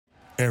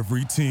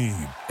Every team,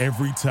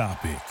 every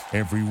topic,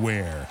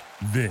 everywhere.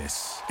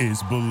 This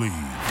is Believe.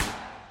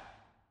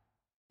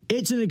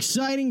 It's an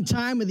exciting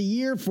time of the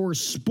year for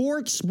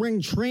sports.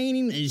 Spring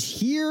training is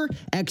here.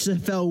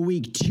 XFL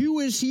Week 2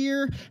 is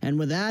here. And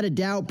without a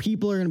doubt,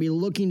 people are going to be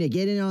looking to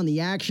get in on the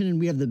action. And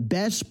we have the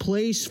best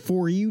place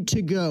for you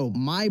to go.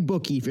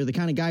 MyBookie. If you're the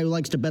kind of guy who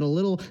likes to bet a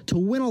little to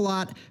win a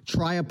lot,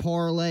 try a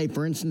parlay.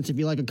 For instance, if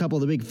you like a couple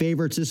of the big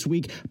favorites this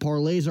week,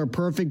 parlays are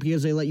perfect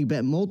because they let you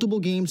bet multiple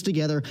games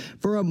together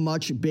for a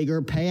much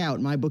bigger payout.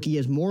 MyBookie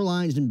has more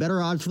lines and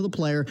better odds for the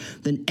player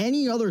than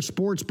any other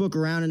sports book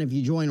around. And if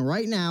you join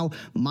right now,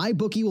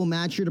 MyBookie will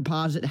match your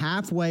deposit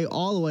halfway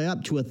all the way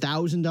up to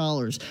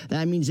 $1,000.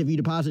 That means if you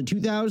deposit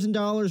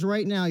 $2,000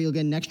 right now, you'll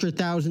get an extra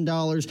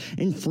 $1,000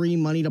 in free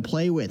money to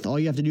play with. All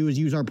you have to do is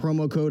use our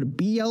promo code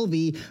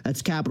BLV,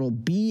 that's capital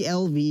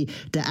BLV,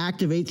 to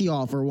activate the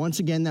offer. Once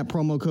again, that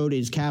promo code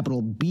is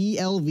capital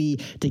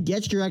BLV to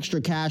get your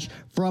extra cash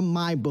from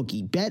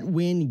MyBookie. Bet,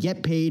 win,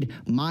 get paid,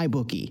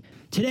 MyBookie.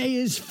 Today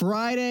is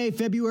Friday,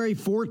 February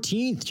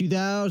 14th,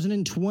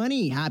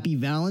 2020. Happy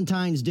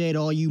Valentine's Day to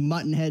all you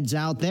mutton heads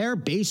out there.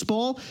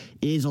 Baseball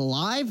is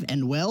alive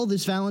and well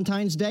this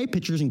Valentine's Day.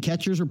 Pitchers and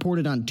catchers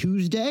reported on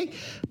Tuesday.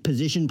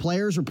 Position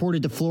players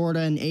reported to Florida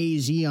and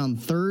AZ on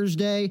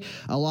Thursday.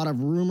 A lot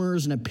of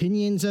rumors and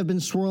opinions have been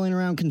swirling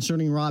around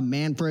concerning Rob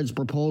Manfred's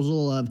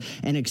proposal of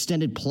an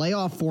extended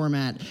playoff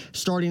format.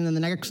 Starting in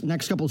the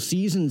next couple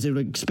seasons, it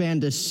would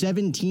expand to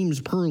 7 teams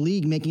per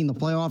league, making the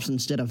playoffs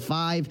instead of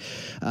 5.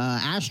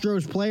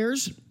 Astros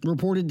players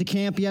reported to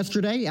camp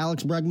yesterday.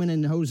 Alex Bregman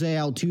and Jose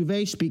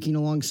Altuve speaking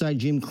alongside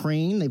Jim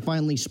Crane. They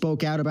finally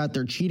spoke out about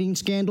their cheating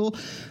scandal,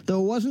 though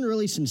it wasn't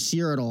really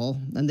sincere at all,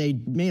 and they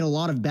made a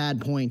lot of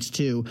bad points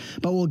too.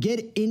 But we'll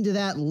get into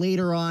that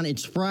later on.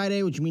 It's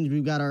Friday, which means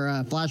we've got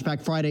our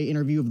Flashback Friday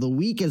interview of the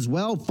week as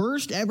well.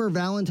 First ever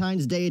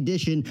Valentine's Day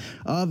edition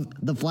of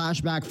the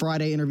Flashback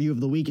Friday interview of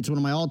the week. It's one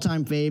of my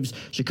all-time faves,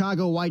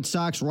 Chicago White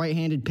Sox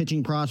right-handed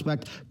pitching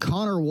prospect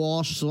Connor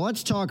Walsh. So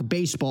let's talk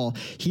baseball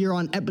here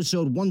on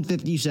episode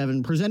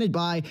 157, presented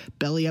by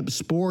Belly Up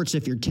Sports.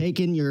 If you're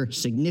taking your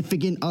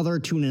significant other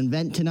to an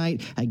event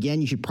tonight,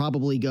 again, you should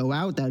probably go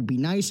out. That would be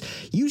nice.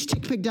 Use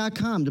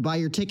TickPick.com to buy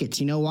your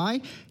tickets. You know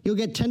why? You'll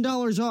get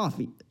 $10 off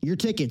your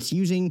tickets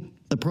using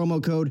the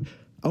promo code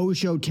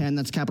OSHOW10,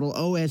 that's capital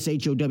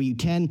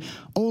OSHOW10,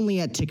 only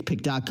at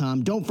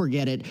TickPick.com. Don't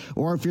forget it.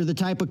 Or if you're the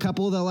type of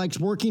couple that likes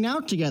working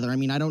out together. I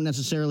mean, I don't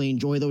necessarily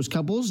enjoy those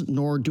couples,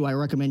 nor do I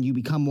recommend you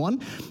become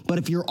one. But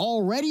if you're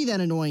already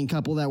that annoying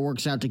couple that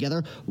works out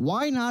together,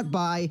 why not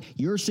buy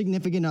your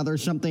significant other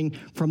something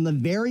from the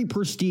very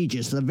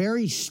prestigious, the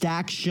very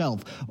stacked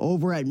shelf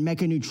over at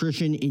Mecca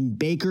Nutrition in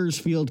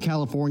Bakersfield,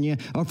 California.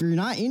 Or if you're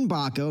not in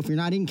Baco, if you're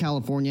not in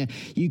California,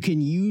 you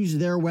can use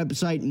their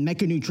website,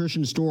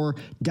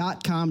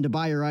 MeccaNutritionStore.com, to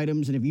buy your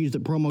items, and if you use the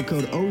promo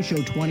code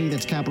OSHOW20,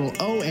 that's capital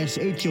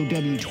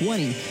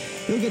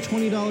OSHOW20, you'll get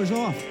 $20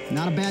 off.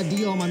 Not a bad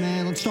deal, my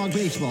man. Let's talk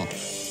baseball.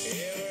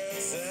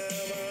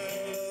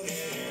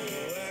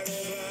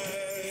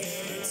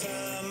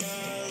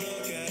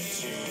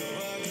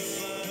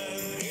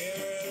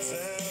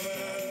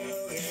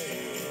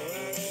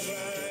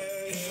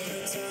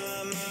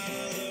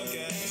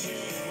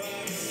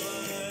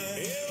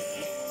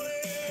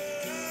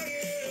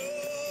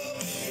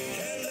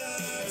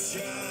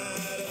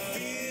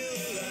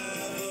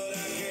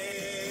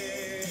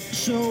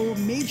 So,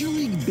 Major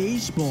League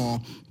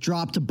Baseball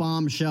dropped a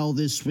bombshell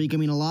this week. I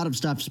mean, a lot of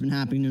stuff's been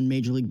happening in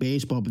Major League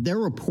Baseball, but they're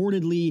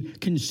reportedly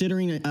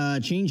considering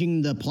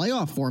changing the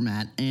playoff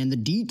format, and the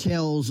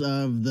details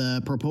of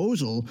the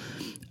proposal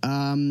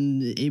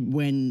it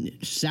went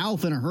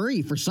south in a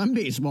hurry for some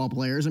baseball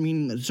players. I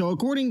mean, so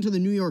according to the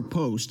New York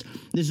Post,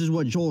 this is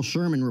what Joel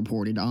Sherman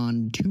reported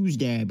on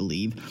Tuesday, I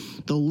believe.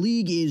 The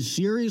league is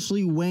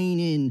seriously weighing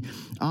in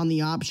on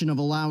the option of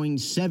allowing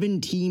 7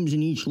 teams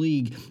in each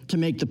league to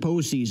make the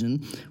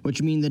postseason,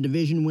 which means the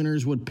division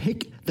winners would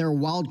pick their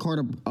wild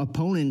card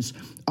opponents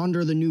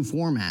under the new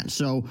format.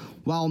 So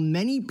while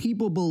many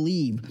people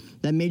believe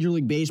that Major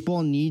League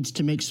Baseball needs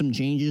to make some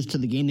changes to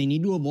the game, they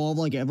need to evolve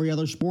like every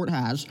other sport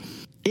has,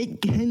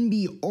 it can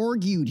be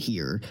argued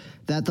here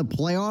that the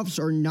playoffs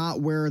are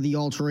not where the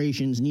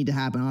alterations need to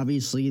happen.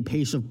 Obviously,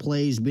 pace of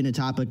play has been a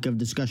topic of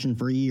discussion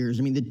for years.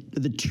 I mean,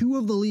 the two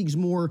of the league's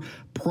more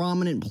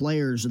prominent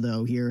players,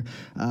 though, here,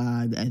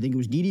 I think it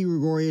was Didi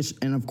Gregorius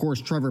and, of course,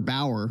 Trevor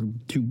Bauer,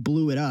 who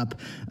blew it up.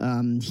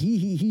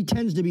 He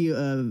tends to be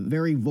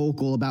very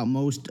vocal about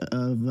most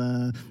of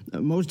the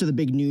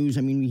big news.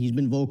 I mean, he's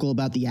been vocal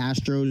about the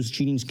Astros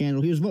cheating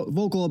scandal. He was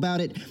vocal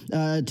about it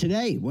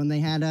today when they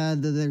had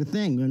their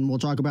thing, and we'll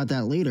talk about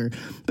that later.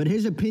 But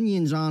his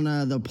opinions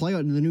on the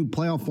new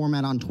playoff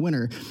format on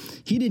Twitter,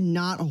 he did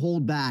not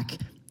hold back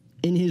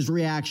in his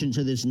reaction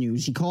to this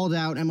news. He called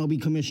out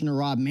MLB Commissioner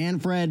Rob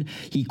Manfred.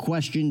 He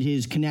questioned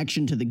his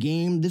connection to the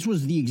game. This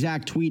was the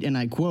exact tweet, and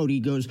I quote, he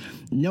goes,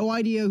 "No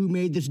idea who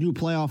made this new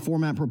playoff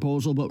format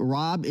proposal, but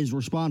Rob is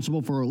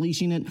responsible for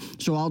releasing it,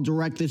 so I'll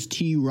direct this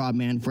to you, Rob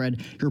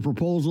Manfred. Your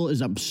proposal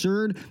is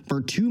absurd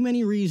for too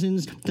many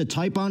reasons to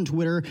type on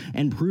Twitter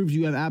and proves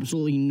you have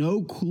absolutely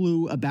no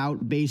clue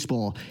about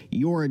baseball.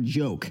 You're a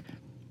joke."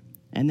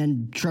 And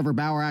then Trevor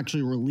Bauer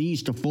actually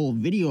released a full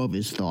video of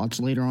his thoughts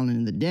later on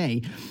in the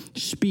day,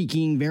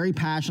 speaking very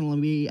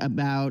passionately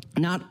about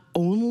not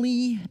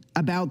only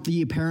about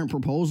the apparent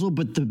proposal,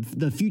 but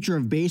the future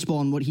of baseball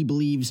and what he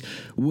believes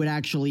would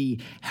actually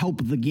help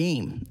the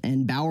game.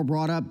 And Bauer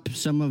brought up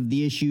some of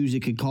the issues it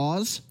could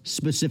cause,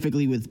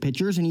 specifically with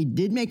pitchers, and he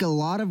did make a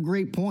lot of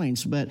great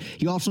points, but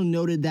he also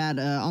noted that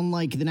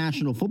unlike the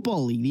National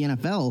Football League, the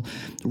NFL,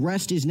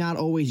 rest is not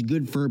always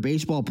good for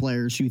baseball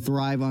players who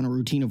thrive on a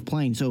routine of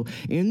playing. So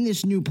in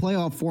this new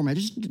playoff format,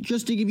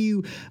 just to give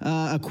you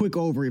a quick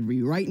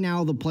overview, right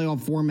now the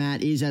playoff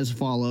format is as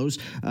follows.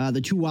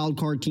 The two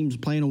wildcard teams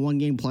play in a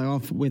one-game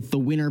playoff with the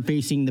winner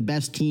facing the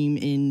best team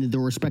in the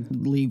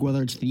respective league,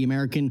 whether it's the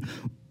American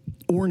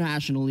or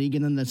National League,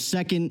 and then the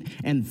second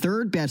and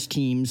third best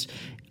teams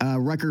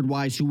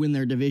record-wise who win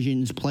their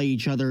divisions play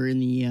each other in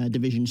the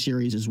division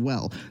series as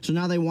well. So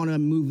now they want to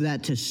move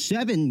that to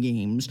 7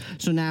 games.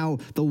 So now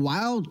the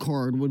wild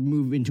card would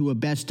move into a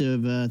best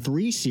of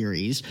 3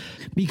 series,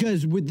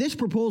 because with this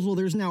proposal,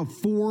 there's now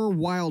 4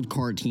 wild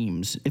card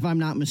teams, if I'm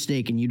not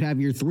mistaken. You'd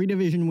have your 3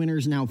 division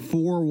winners, now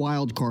 4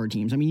 wild card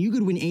teams. I mean, you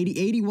could win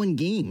 81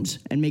 games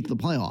and make the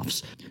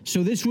playoffs.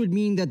 So this would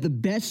mean that the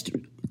best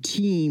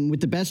team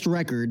with the best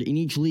record in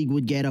each league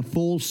would get a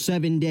full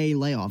 7-day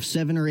layoff,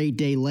 7 or 8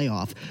 day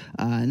layoff.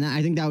 And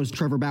I think that was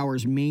Trevor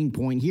Bauer's main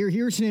point.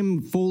 Here's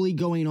him fully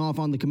going off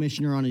on the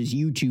commissioner on his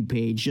YouTube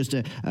page. Just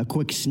a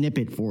quick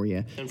snippet for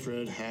you.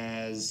 Manfred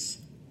has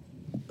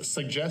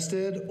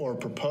suggested or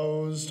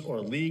proposed or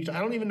leaked.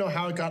 I don't even know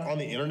how it got on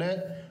the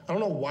internet. I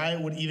don't know why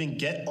it would even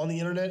get on the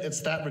internet.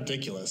 It's that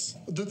ridiculous.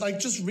 Like,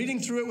 just reading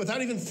through it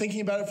without even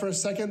thinking about it for a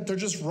second, they're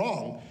just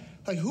wrong.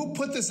 Like, who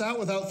put this out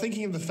without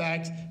thinking of the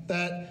fact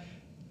that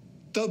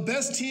the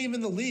best team in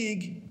the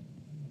league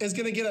is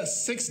going to get a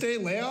 6-day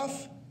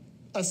layoff,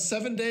 a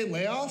 7-day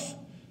layoff,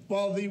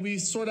 while we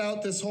sort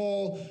out this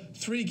whole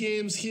 3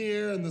 games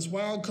here and this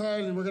wild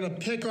card, and we're going to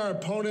pick our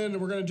opponent,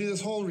 and we're going to do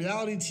this whole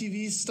reality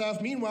TV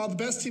stuff. Meanwhile, the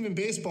best team in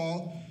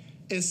baseball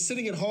is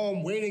sitting at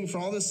home waiting for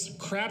all this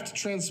crap to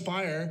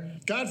transpire.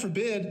 God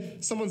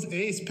forbid someone's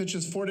ace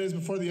pitches 4 days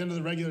before the end of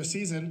the regular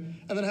season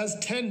and then has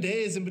 10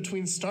 days in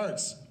between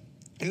starts.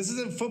 This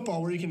isn't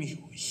football where you can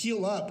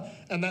heal up,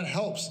 and that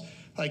helps.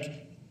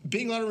 Like,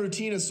 being on a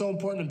routine is so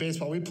important in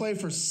baseball. We play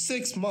for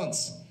 6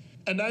 months,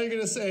 and now you're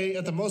going to say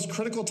at the most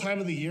critical time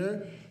of the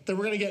year that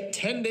we're going to get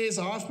 10 days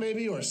off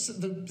maybe, or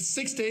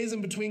 6 days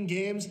in between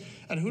games,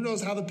 and who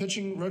knows how the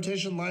pitching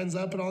rotation lines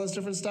up and all this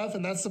different stuff,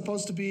 and that's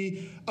supposed to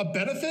be a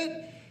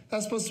benefit?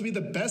 That's supposed to be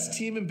the best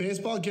team in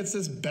baseball gets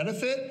this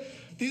benefit?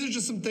 These are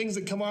just some things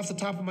that come off the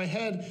top of my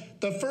head.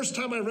 The first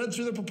time I read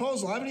through the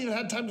proposal, I haven't even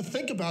had time to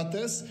think about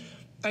this.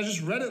 I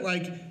just read it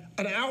like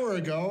an hour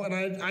ago,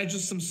 and I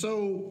just am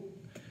so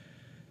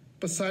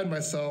beside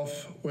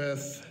myself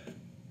with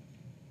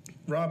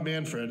Rob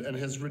Manfred and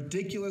his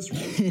ridiculous...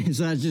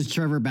 So that's just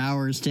Trevor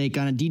Bauer's take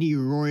on it. Didi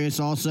Gregorius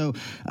also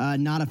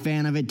not a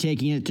fan of it,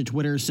 taking it to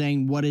Twitter,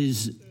 saying, "What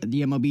is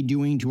the MLB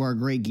doing to our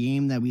great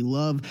game that we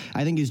love?"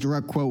 I think his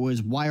direct quote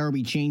was, "Why are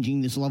we changing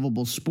this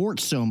lovable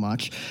sport so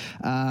much?"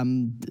 I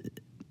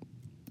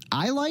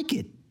like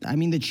it. I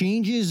mean, the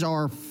changes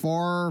are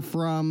far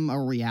from a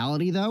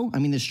reality, though. I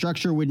mean, the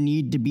structure would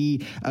need to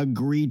be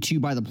agreed to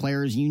by the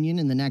players' union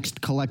in the next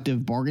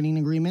collective bargaining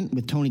agreement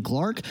with Tony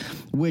Clark,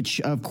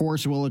 which, of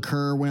course, will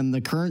occur when the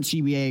current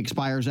CBA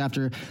expires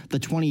after the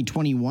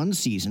 2021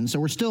 season. So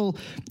we're still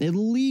at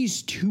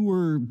least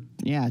 2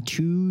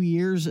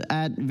 years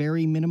at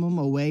very minimum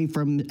away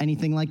from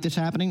anything like this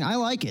happening. I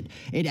like it.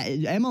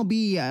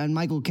 MLB and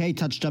Michael Kay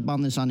touched up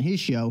on this on his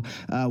show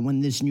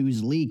when this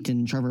news leaked,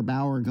 and Trevor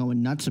Bauer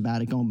going nuts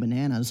about it, going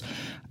bananas.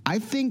 I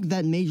think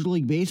that Major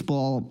League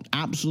Baseball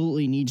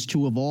absolutely needs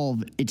to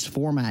evolve its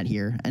format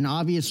here. And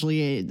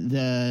obviously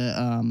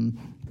the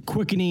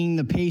quickening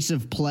the pace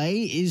of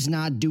play is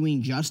not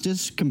doing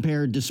justice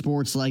compared to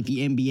sports like the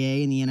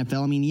NBA and the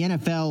NFL. I mean, the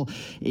NFL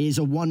is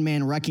a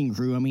one-man wrecking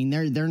crew. I mean,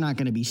 they're not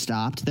going to be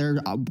stopped. They're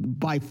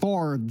by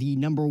far the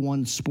number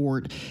 1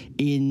 sport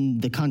in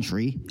the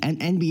country,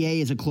 and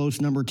NBA is a close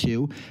number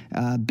 2.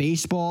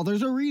 Baseball,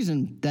 there's a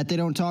reason that they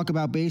don't talk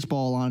about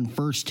baseball on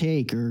First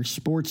Take or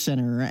Sports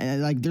Center.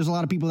 Like, there's a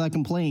lot of people that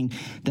complain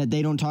that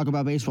they don't talk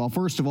about baseball.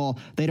 First of all,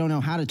 they don't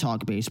know how to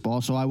talk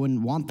baseball, so I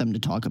wouldn't want them to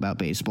talk about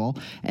baseball.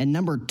 And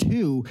number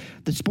 2,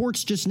 the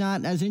sport's just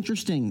not as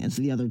interesting as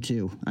the other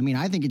 2. I mean,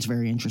 I think it's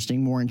very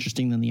interesting, more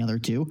interesting than the other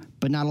 2,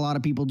 but not a lot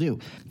of people do.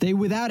 They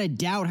without a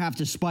doubt have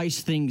to spice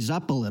things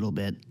up a little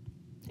bit.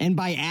 And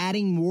by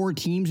adding more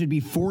teams, it would be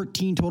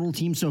 14 total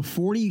teams. So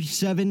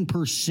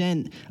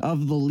 47%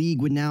 of the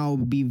league would now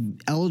be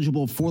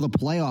eligible for the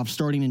playoffs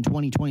starting in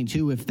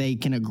 2022 if they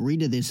can agree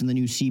to this in the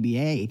new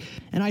CBA.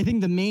 And I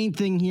think the main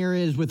thing here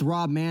is with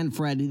Rob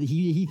Manfred,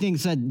 he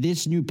thinks that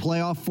this new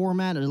playoff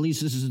format, or at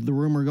least this is the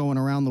rumor going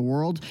around the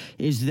world,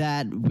 is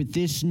that with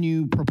this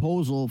new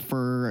proposal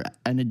for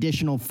an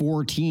additional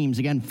 4 teams,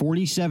 again,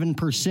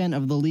 47%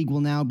 of the league will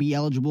now be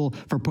eligible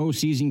for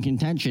postseason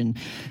contention.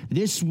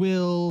 This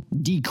will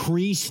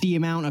decrease the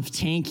amount of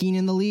tanking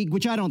in the league,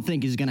 which I don't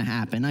think is going to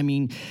happen. I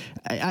mean,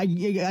 I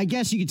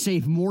guess you could say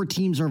if more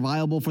teams are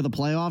viable for the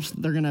playoffs,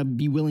 they're going to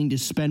be willing to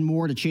spend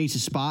more to chase a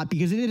spot,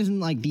 because it isn't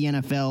like the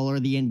NFL or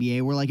the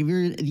NBA where, like, if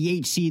you're the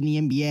 8th seed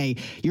in the NBA,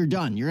 you're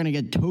done. You're going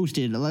to get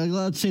toasted. Like,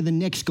 let's say the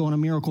Knicks go on a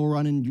miracle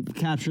run and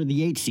capture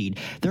the 8th seed.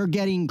 They're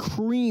getting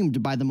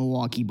creamed by the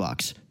Milwaukee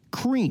Bucks.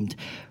 Creamed.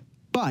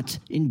 But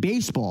in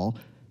baseball,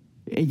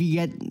 if you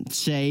get,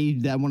 say,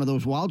 that one of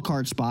those wild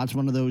card spots,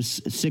 one of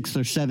those 6th or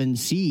 7th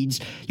seeds,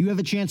 you have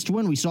a chance to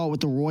win. We saw it with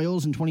the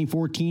Royals in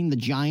 2014. The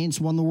Giants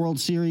won the World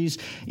Series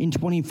in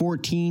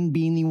 2014,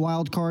 being the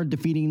wild card,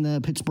 defeating the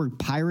Pittsburgh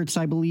Pirates,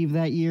 I believe,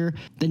 that year.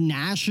 The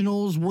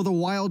Nationals were the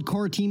wild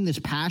card team this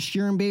past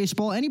year in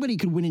baseball. Anybody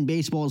could win in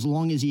baseball as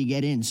long as you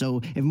get in.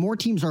 So if more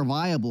teams are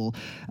viable,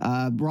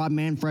 Rob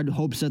Manfred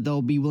hopes that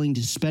they'll be willing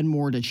to spend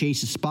more to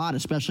chase a spot,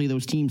 especially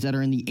those teams that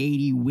are in the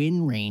 80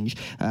 win range,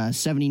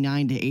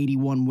 79 to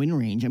 81 win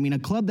range. I mean, a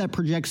club that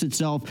projects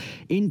itself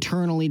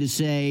internally to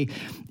say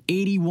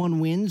 81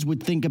 wins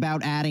would think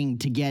about adding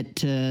to get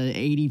to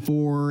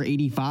 84,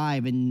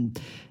 85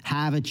 and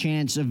have a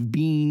chance of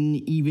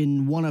being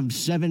even one of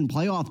 7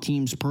 playoff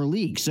teams per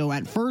league. So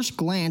at first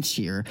glance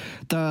here,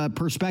 the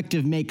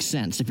perspective makes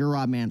sense if you're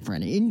Rob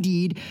Manfred.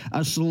 Indeed,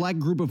 a select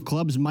group of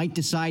clubs might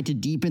decide to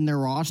deepen their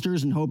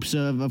rosters in hopes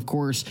of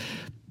course,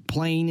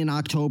 playing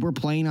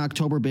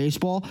October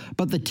baseball,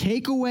 but the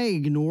takeaway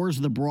ignores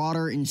the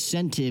broader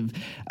incentive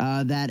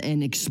that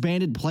an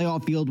expanded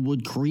playoff field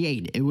would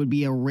create. It would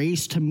be a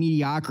race to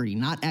mediocrity,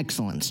 not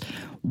excellence.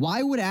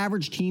 Why would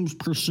average teams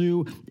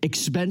pursue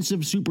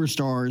expensive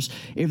superstars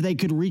if they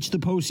could reach the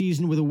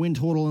postseason with a win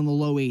total in the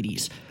low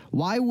 80s?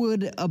 Why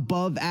would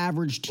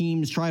above-average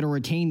teams try to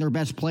retain their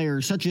best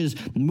players, such as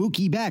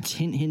Mookie Betts,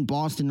 hint, hint,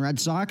 Boston Red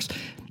Sox,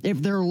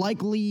 if they're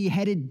likely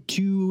headed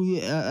to,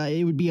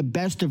 it would be a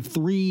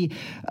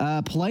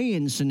best-of-3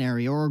 play-in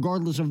scenario,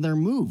 regardless of their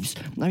moves?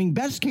 I mean,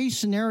 best-case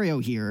scenario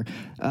here,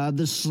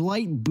 the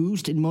slight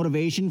boost in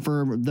motivation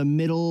for the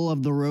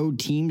middle-of-the-road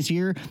teams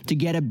here to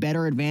get a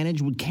better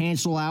advantage would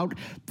cancel out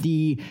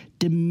the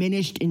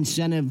diminished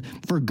incentive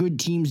for good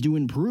teams to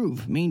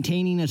improve,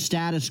 maintaining a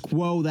status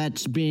quo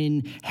that's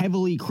been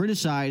heavily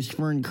criticized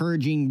for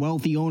encouraging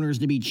wealthy owners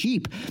to be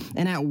cheap.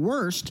 And at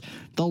worst,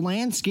 the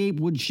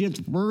landscape would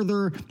shift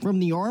further from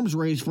the arms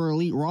race for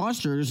elite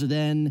rosters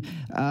than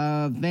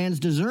fans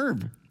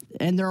deserve.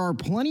 And there are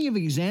plenty of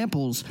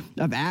examples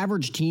of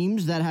average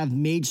teams that have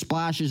made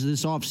splashes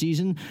this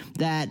offseason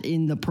that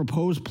in the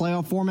proposed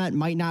playoff format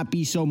might not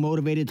be so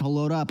motivated to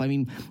load up. I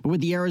mean, with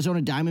the Arizona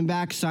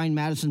Diamondbacks sign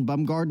Madison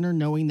Bumgarner,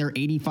 knowing their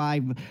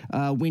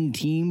 85-win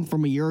team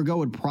from a year ago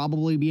would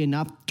probably be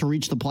enough to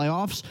reach the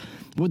playoffs.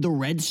 Would the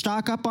Reds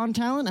stock up on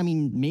talent? I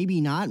mean,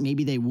 maybe not.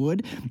 Maybe they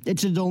would.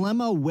 It's a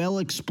dilemma well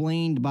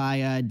explained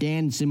by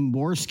Dan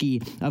Szymborski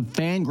of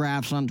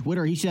Fangraphs on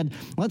Twitter. He said,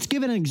 let's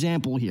give an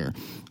example here.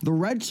 The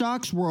Red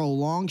Sox were a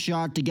long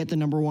shot to get the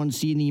number 1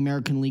 seed in the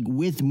American League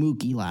with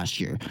Mookie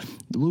last year.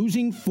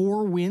 Losing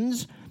 4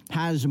 wins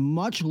has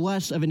much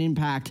less of an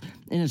impact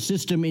in a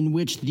system in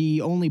which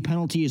the only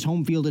penalty is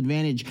home field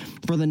advantage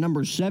for the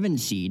number 7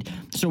 seed.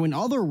 So in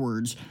other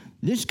words,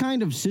 this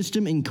kind of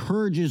system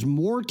encourages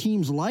more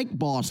teams like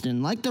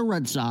Boston, like the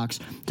Red Sox,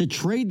 to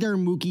trade their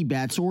Mookie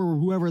Betts or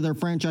whoever their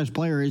franchise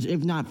player is,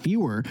 if not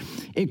fewer.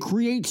 It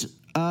creates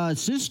a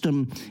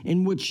system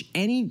in which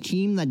any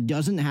team that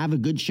doesn't have a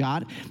good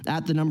shot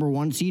at the number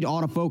 1 seed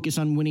ought to focus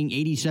on winning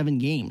 87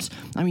 games.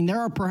 I mean,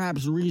 there are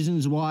perhaps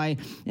reasons why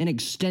an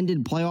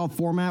extended playoff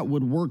format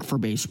would work for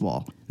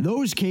baseball.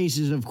 Those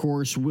cases, of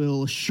course,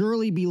 will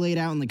surely be laid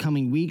out in the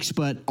coming weeks,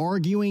 but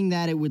arguing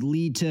that it would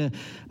lead to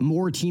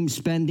more team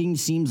spending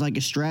seems like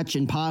a stretch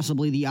and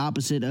possibly the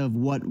opposite of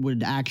what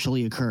would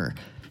actually occur.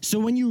 So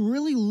when you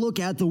really look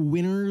at the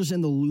winners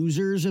and the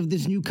losers of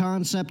this new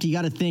concept, you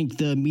got to think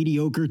the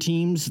mediocre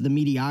teams, the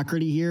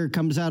mediocrity here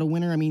comes out a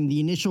winner. I mean, the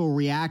initial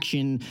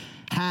reaction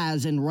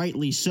has, and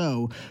rightly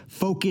so,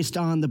 focused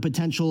on the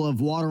potential of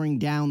watering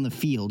down the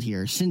field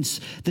here.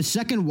 Since the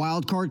second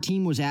wildcard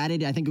team was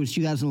added, I think it was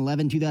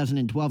 2011,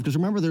 2012, because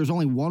remember, there was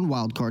only one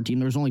wildcard team.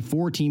 There was only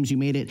 4 teams who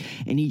made it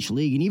in each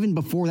league. And even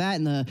before that,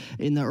 in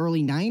the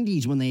early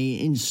 90s, when they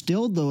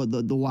instilled the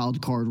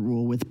wildcard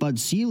rule with Bud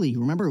Selig,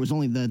 remember, it was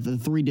only the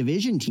 3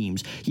 division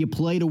teams. You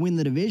play to win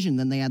the division.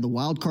 Then they had the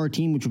wildcard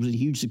team, which was a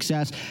huge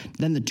success.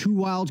 Then the 2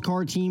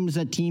 wildcard teams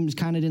that teams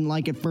kind of didn't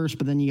like at first,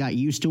 but then you got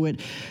used to it.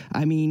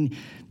 I mean,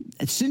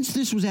 since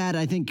this was added,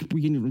 I think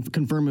we can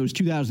confirm it was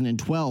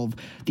 2012,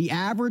 the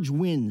average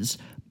wins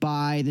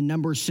by the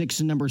number 6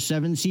 and number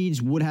 7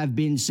 seeds would have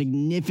been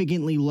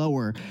significantly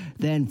lower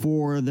than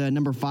for the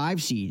number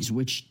 5 seeds,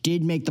 which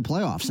did make the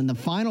playoffs. And the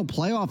final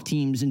playoff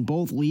teams in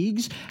both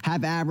leagues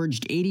have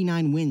averaged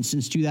 89 wins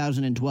since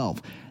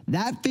 2012.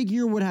 That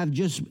figure would have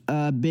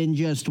been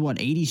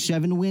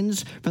 87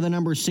 wins for the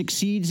number 6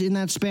 seeds in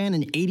that span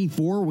and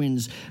 84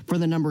 wins for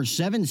the number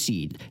 7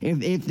 seed.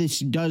 If this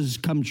does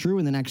come true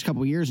in the next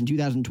couple of years in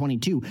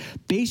 2022,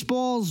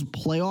 baseball's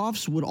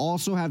playoffs would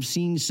also have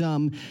seen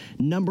some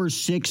number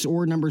 6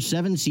 or number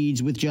 7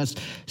 seeds with just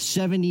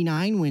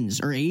 79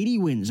 wins or 80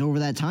 wins over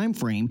that time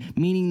frame,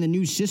 meaning the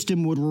new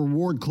system would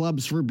reward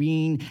clubs for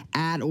being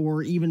at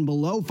or even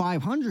below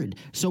 500.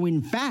 So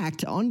in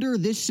fact, under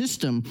this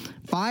system,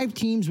 5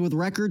 teams with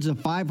records of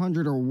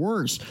 500 or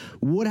worse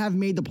would have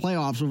made the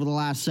playoffs over the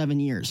last 7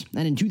 years.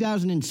 And in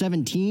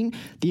 2017,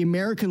 the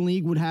American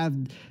League would have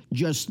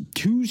just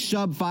 2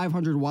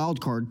 sub-500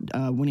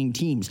 wildcard winning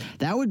teams.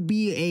 That would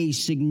be a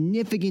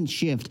significant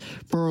shift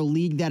for a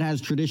league that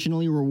has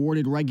traditionally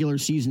rewarded regular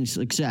season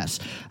success.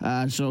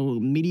 So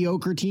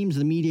mediocre teams,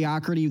 the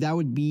mediocrity, that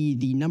would be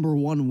the number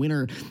 1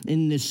 winner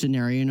in this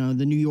scenario. You know,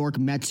 the New York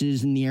Mets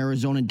and the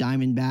Arizona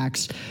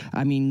Diamondbacks.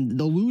 I mean,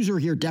 the loser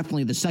here,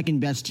 definitely the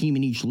second best team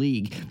in each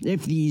league.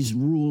 If these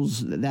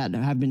rules that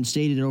have been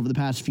stated over the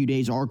past few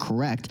days are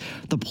correct,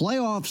 the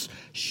playoffs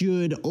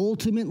should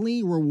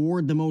ultimately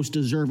reward the most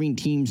deserving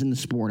teams in the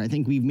sport. I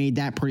think we've made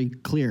that pretty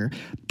clear.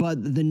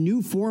 But the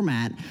new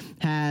format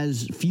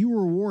has few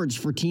rewards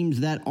for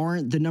teams that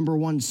aren't the number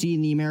 1 seed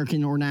in the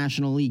American or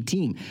National League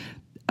team.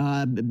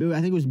 I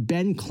think it was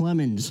Ben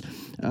Clemens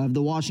of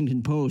the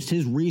Washington Post.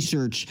 His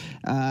research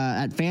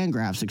at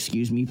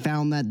Fangraphs,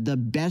 found that the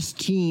best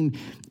team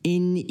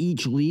in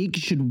each league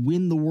should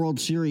win the World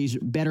Series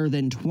better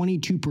than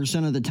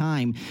 22% of the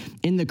time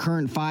in the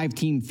current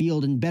 5-team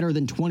field and better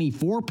than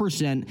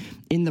 24%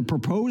 in the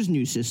proposed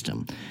new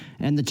system.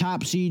 And the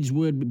top seeds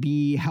would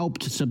be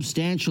helped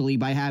substantially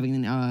by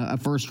having a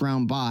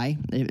first-round bye.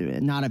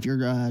 Not if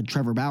you're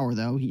Trevor Bauer,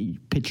 though.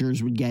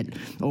 Pitchers would get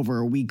over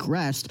a week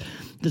rest.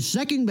 The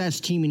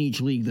second-best team in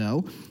each league,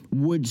 though,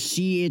 would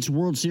see its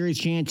World Series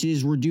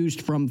chances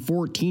reduced from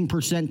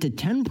 14% to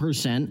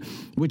 10%,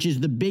 which is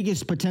the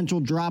biggest potential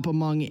drop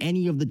among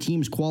any of the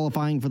teams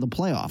qualifying for the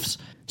playoffs.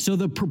 So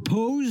the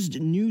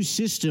proposed new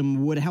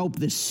system would help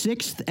the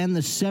 6th and the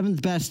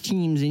 7th best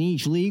teams in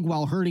each league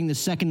while hurting the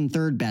 2nd and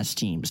 3rd best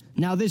teams.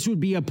 Now, this would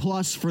be a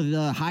plus for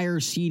the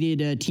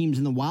higher-seeded teams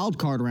in the wild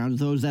card rounds,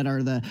 those that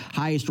are the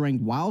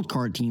highest-ranked wild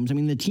card teams. I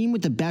mean, the team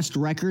with the best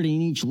record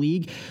in each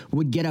league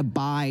would get a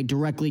bye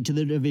directly to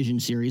the division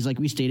series. Like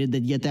we stated,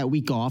 they'd get that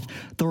week off.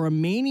 The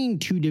remaining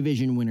 2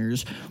 division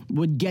winners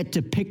would get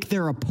to pick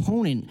their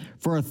opponent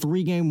for a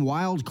 3-game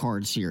wild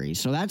card series.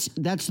 So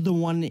that's the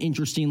one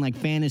interesting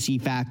fantasy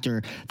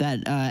factor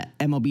that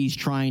MLB is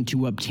trying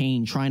to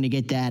obtain, trying to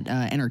get that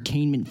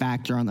entertainment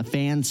factor on the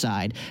fan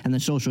side and the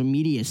social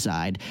media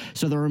side.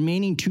 So the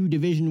remaining 2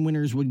 division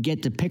winners would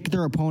get to pick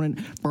their opponent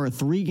for a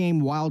 3-game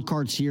wild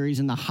card series,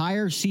 and the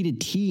higher seeded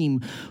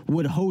team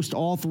would host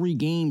all 3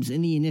 games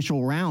in the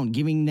initial round,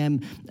 giving them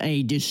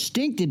a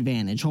distinct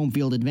advantage, home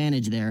field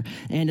advantage there.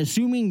 And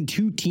assuming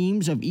 2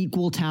 teams of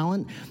equal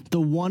talent, the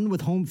one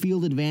with home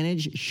field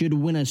advantage should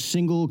win a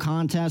single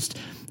contest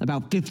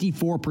about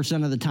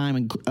 54% of the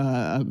time,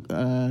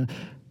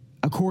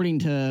 according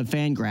to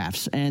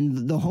Fangraphs.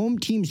 And the home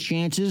team's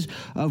chances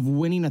of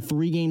winning a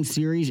 3-game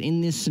series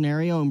in this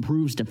scenario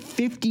improves to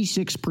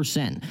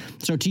 56%.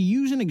 So to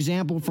use an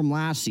example from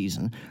last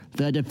season,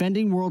 the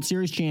defending World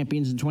Series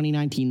champions in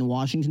 2019, the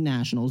Washington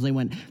Nationals, they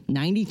went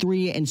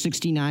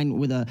 93-69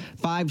 with a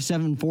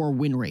 .574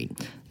 win rate.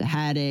 They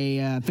had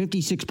a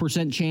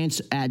 56% chance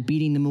at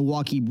beating the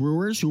Milwaukee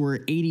Brewers, who were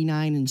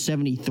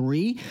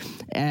 89-73,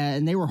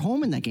 and they were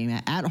home in that game,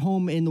 at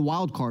home in the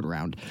wild card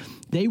round.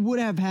 They would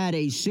have had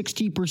a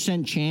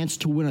 60% chance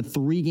to win a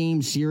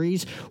 3-game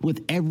series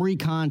with every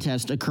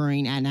contest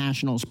occurring at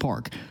Nationals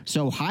Park.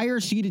 So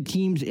higher seeded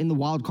teams in the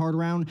wild card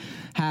round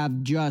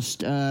have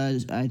just,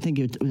 I think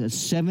it's a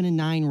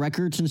 7-9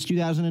 record since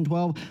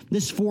 2012.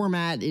 This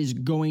format is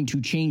going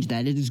to change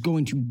that. It is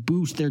going to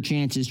boost their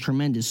chances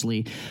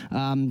tremendously.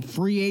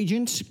 Free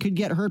agents could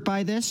get hurt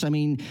by this. I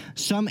mean,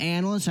 some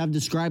analysts have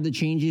described the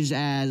changes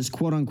as,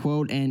 quote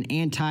unquote, an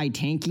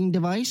anti-tanking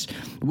device,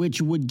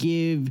 which would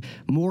give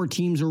more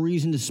teams a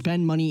reason to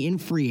spend money in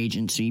free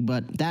agency,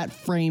 but that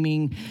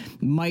framing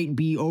might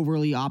be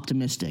overly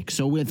optimistic.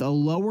 So with a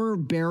lower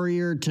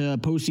barrier to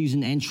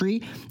postseason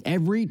entry,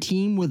 every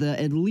team with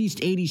at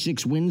least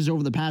 86 wins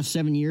over the past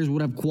 7 years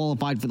would have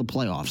qualified for the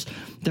playoffs.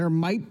 There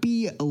might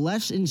be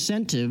less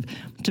incentive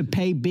to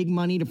pay big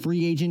money to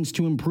free agents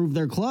to improve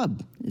their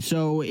club.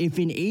 So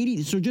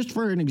just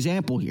for an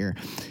example here,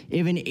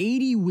 if an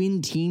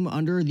 80-win team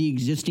under the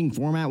existing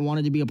format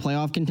wanted to be a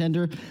playoff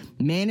contender,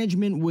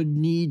 management would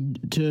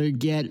need to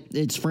get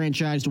its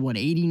franchise to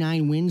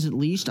 89 wins at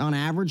least on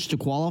average to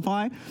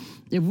qualify.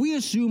 If we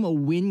assume a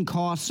win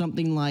costs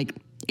something like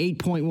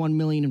 $8.1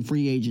 million in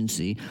free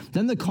agency.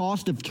 Then the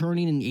cost of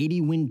turning an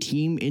 80-win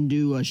team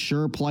into a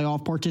sure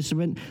playoff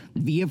participant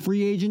via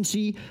free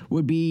agency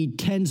would be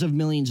tens of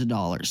millions of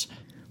dollars.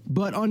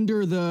 But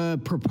under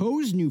the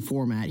proposed new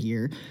format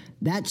here,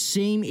 that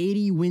same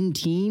 80-win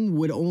team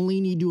would only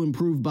need to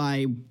improve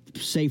by,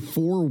 say,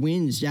 4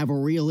 wins to have a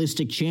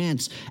realistic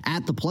chance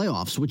at the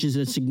playoffs, which is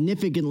a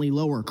significantly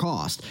lower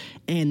cost.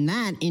 And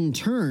that, in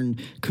turn,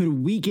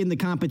 could weaken the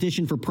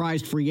competition for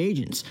prized free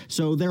agents.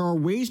 So there are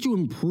ways to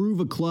improve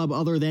a club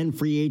other than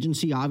free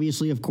agency,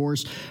 obviously, of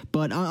course.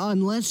 But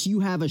unless you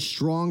have a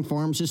strong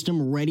farm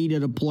system ready to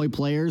deploy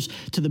players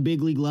to the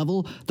big league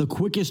level, the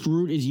quickest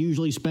route is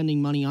usually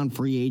spending money on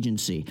free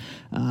agency.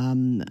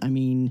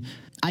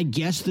 I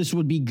guess this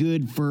would be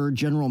good for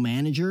general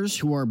managers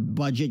who are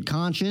budget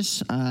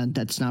conscious.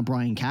 That's not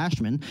Brian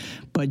Cashman.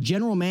 But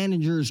general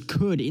managers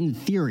could, in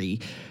theory,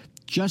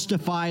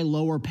 justify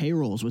lower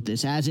payrolls with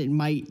this, as it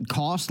might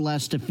cost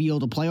less to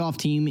field a playoff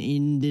team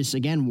in this,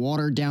 again,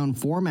 watered-down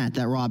format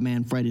that Rob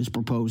Manfred is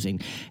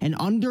proposing. And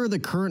under the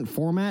current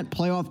format,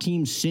 playoff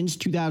teams since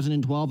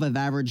 2012 have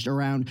averaged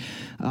around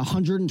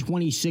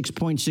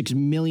 $126.6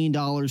 million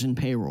in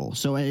payroll.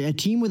 So a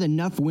team with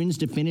enough wins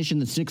to finish in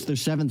the 6th or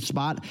 7th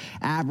spot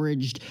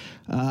averaged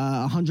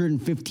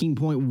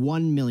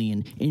 $115.1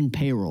 million in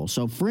payroll.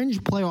 So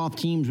fringe playoff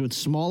teams with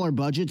smaller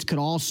budgets could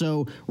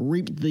also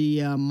reap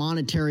the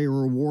monetary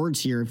rewards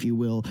here, if you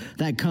will,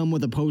 that come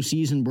with a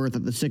postseason berth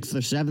at the 6th or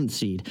 7th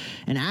seed.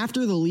 And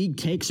after the league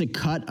takes a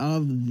cut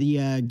of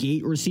the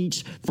gate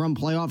receipts from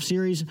playoff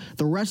series,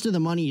 the rest of the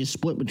money is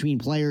split between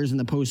players and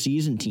the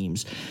postseason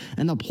teams.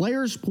 And the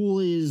players pool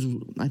is,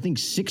 I think,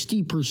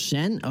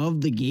 60% of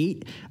the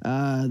gate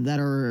that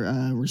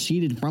are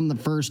receipted from the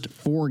first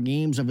 4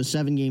 games of a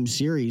 7-game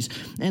series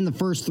and the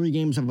first 3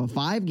 games of a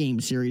 5-game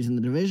series in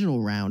the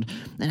divisional round,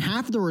 and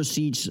half the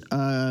receipts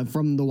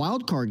from the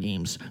wild card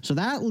games. So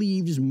that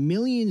leaves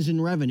millions in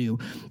revenue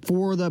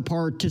for the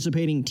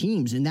participating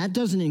teams, and that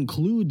doesn't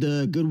include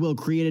the goodwill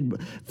created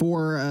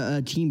for a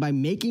team by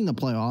making the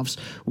playoffs,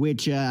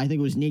 which I think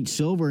it was Nate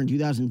Silver in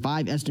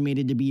 2005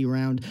 estimated to be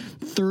around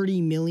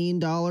 $30 million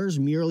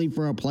merely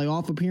for a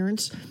playoff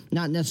appearance.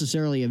 Not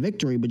necessarily a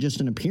victory, but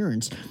just an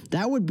appearance.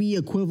 That would be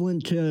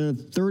equivalent to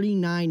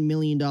 $39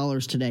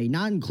 million today,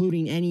 not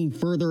including any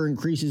further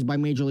increases by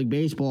Major League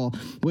Baseball,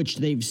 which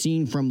they've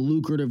seen from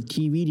lucrative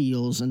TV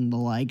deals and the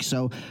like.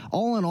 So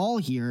all in all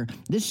here,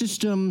 this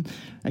system,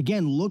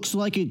 again, looks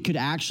like it could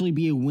actually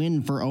be a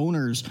win for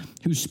owners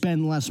who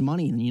spend less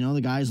money than, the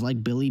guys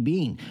like Billy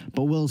Beane.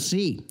 But we'll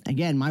see.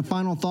 Again, my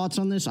final thoughts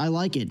on this, I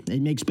like it.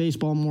 It makes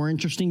baseball more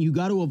interesting. You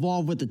got to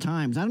evolve with the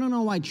times. I don't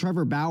know why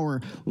Trevor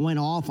Bauer went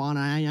off on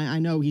it. I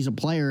know he's a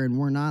player and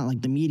we're not,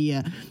 like the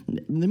media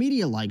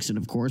likes it,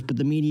 of course, but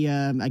the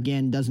media,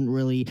 again, doesn't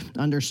really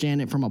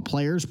understand it from a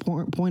player's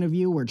point of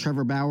view, where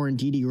Trevor Bauer and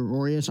Didi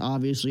Gregorius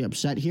obviously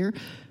upset here.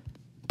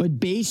 But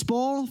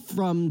baseball,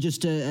 from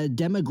just a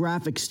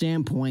demographic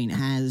standpoint,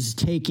 has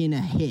taken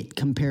a hit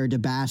compared to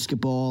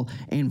basketball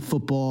and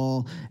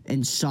football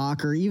and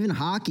soccer, even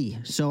hockey.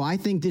 So I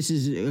think this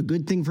is a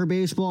good thing for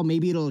baseball.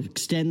 Maybe it'll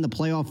extend the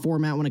playoff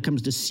format when it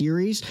comes to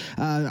series.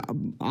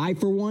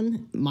 For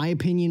one, my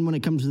opinion, when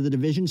it comes to the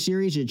division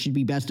series, it should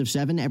be best of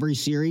 7. Every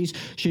series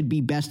should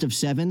be best of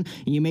 7.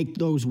 And you make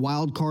those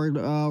wild card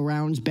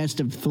rounds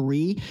best of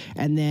 3.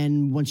 And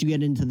then once you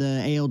get into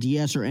the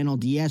ALDS or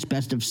NLDS,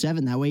 best of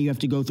 7. That way you have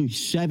to go through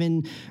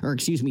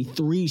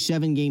 3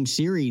 7-game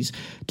series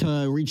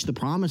to reach the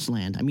promised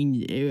land. I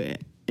mean,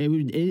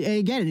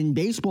 again, in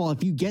baseball,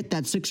 if you get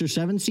that 6 or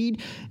 7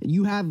 seed,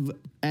 you have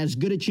as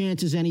good a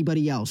chance as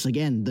anybody else.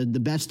 Again, the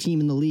best team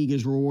in the league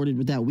is rewarded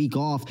with that week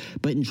off.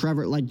 But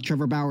like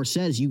Trevor Bauer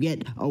says, you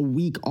get a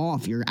week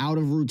off. You're out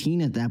of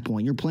routine at that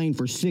point. You're playing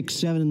for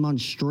 6-7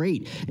 months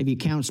straight if you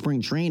count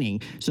spring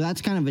training. So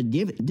that's kind of a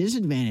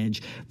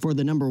disadvantage for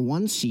the number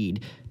 1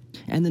 seed.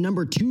 And the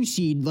number 2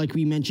 seed, like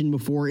we mentioned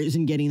before,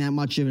 isn't getting that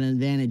much of an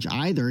advantage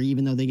either,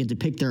 even though they get to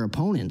pick their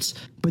opponents.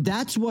 But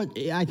that's what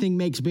I think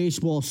makes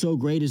baseball so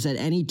great, is that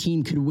any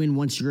team could win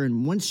once you're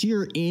in. Once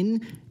you're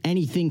in,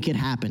 anything could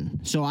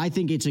happen. So I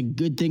think it's a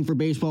good thing for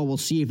baseball. We'll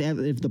see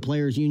if the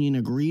Players Union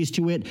agrees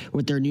to it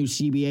with their new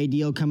CBA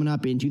deal coming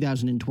up in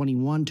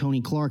 2021.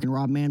 Tony Clark and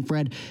Rob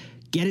Manfred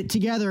get it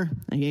together.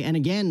 And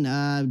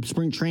again,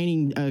 spring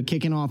training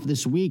kicking off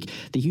this week.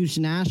 The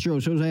Houston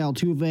Astros, Jose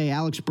Altuve,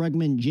 Alex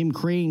Bregman, Jim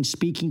Crane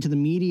speaking to the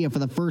media for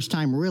the first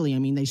time, really. I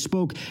mean, they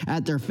spoke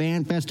at their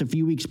Fan Fest a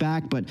few weeks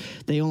back, but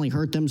they only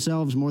hurt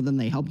themselves more than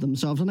they helped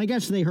themselves. And I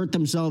guess they hurt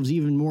themselves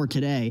even more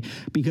today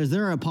because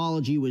their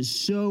apology was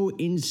so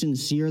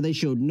insincere. They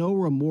showed no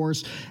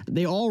remorse.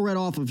 They all read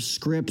off of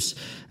scripts.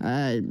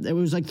 It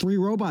was like 3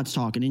 robots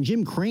talking. And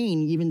Jim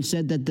Crane even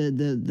said that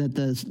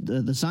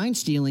the sign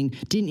stealing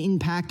didn't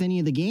impact any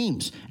of the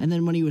games. And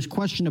then when he was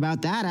questioned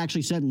about that,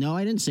 actually said, no,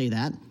 I didn't say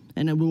that.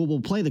 and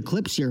we'll play the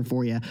clips here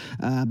for you.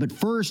 But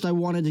first, I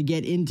wanted to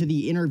get into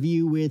the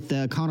interview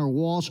with Connor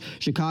Walsh,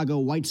 Chicago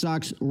White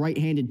Sox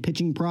right-handed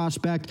pitching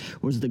prospect,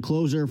 was the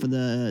closer for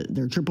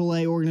their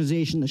AAA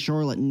organization, the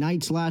Charlotte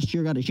Knights, last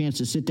year. Got a chance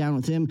to sit down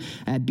with him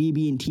at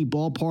BB&T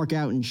Ballpark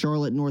out in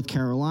Charlotte, North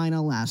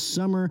Carolina last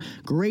summer.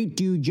 Great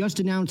dude, just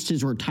announced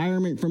his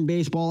retirement from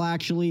baseball,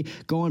 actually,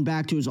 going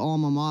back to his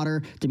alma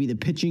mater to be the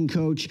pitching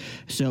coach.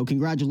 So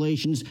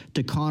congratulations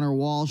to Connor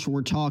Walsh.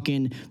 We're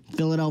talking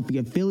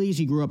Philadelphia Phillies.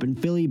 He grew up in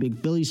Philly, big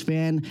Phillies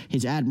fan.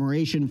 His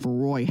admiration for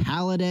Roy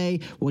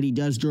Halladay, what he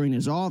does during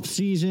his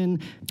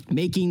offseason,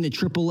 making the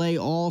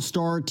AAA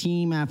All-Star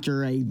team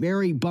after a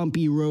very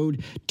bumpy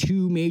road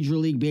to Major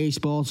League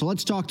Baseball. So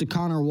let's talk to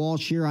Connor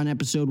Walsh here on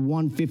episode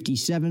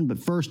 157. But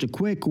first, a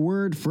quick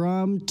word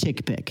from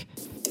TickPick.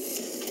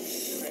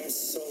 I'm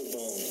so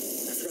bummed.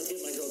 I forgot to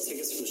get my girl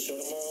tickets for the show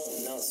tomorrow,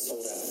 and now it's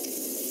sold out.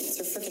 It's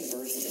her freaking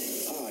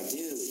birthday. Oh,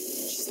 dude.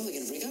 She's totally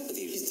gonna break up with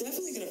you. She's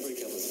definitely gonna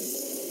break up with me.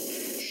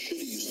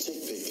 Should've used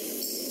TickPick.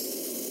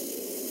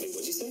 Wait,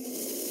 what'd you say?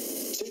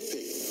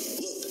 TickPick.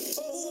 Look.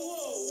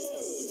 Whoa.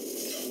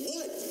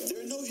 What? There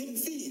are no hidden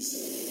fees.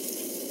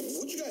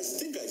 What'd you guys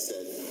think I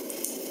said?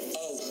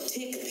 Oh,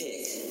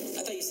 TickPick.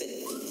 I thought you said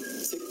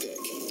TickPick.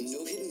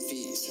 No hidden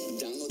fees.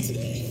 Download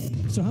today.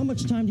 So how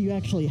much time do you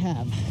actually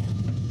have?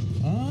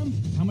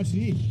 How much do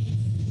you eat?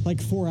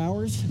 Like 4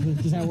 hours?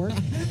 Does that work?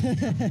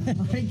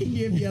 I can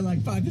give you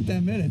like 5 to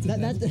 10 minutes.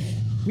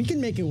 We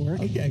can make it work.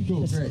 Okay,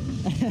 cool, great.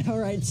 All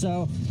right,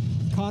 so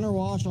Connor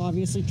Walsh,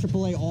 obviously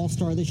AAA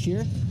All-Star this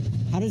year.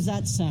 How does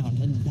that sound?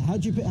 And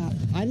how'd you?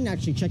 I didn't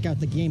actually check out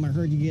the game. I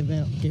heard you gave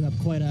up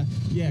quite a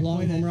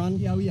long home run.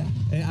 Yeah,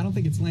 I don't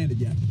think it's landed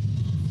yet.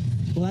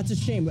 Well, that's a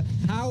shame. But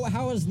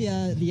how was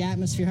the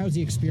atmosphere? How was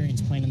the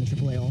experience playing in the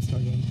AAA All-Star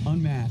game?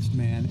 Unmatched,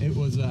 man. It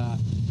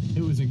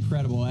was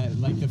incredible.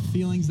 Like the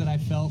feelings that I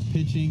felt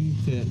pitching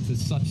to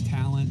such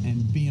talent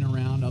and being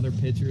around other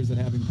pitchers that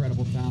have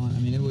incredible talent. I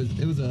mean, it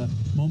was a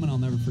moment I'll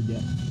never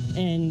forget.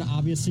 And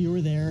obviously you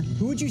were there.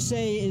 Who would you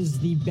say is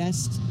the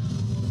best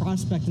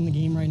prospect in the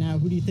game right now?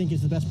 Who do you think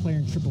is the best player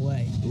in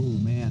AAA? Ooh,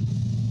 man.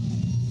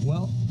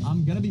 Well,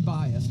 I'm gonna be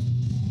biased,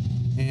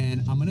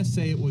 and I'm gonna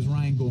say it was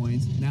Ryan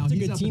Goins. Now That's a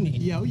he's good up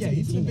teammate.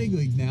 He's in the big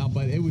leagues now,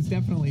 but it was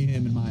definitely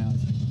him in my eyes.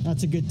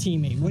 That's a good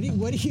teammate. What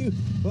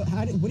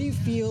do you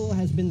feel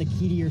has been the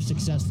key to your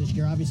success this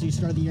year? Obviously, you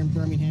started the year in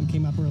Birmingham,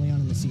 came up early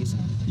on in the season.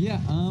 Yeah,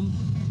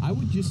 I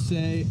would just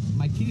say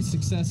my key to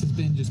success has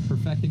been just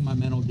perfecting my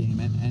mental game,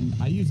 and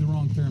I use the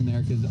wrong term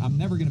there because I'm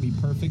never going to be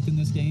perfect in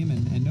this game,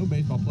 and no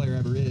baseball player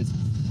ever is.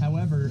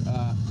 However,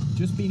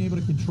 just being able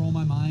to control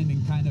my mind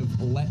and kind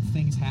of let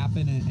things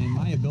happen, and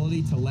my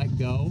ability to let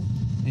go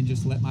and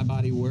just let my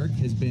body work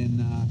has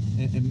been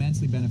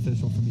immensely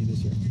beneficial for me this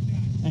year.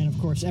 And of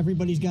course,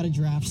 everybody's got a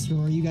draft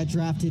story. You got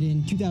drafted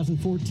in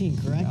 2014,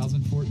 correct?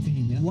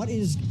 2014, yeah. What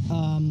is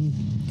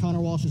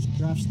Connor Walsh's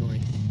draft story?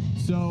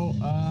 So,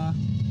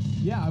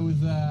 I was,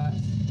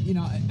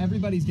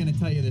 everybody's going to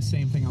tell you the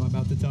same thing I'm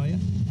about to tell you.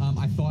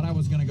 I thought I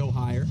was going to go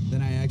higher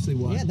than I actually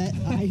was. Yeah,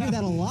 I hear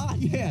that a lot.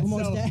 Yeah,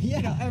 almost.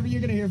 You're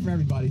going to hear from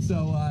everybody.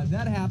 So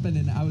that happened,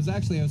 and I was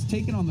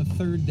taken on the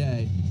third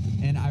day,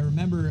 and I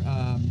remember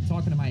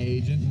talking to my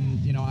agent,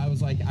 and I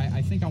was like,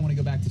 I think I want to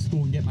go back to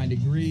school and get my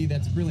degree.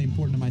 That's really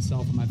important to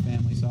myself and my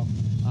family. So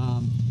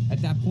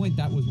at that point,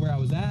 that was where I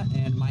was at,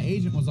 and my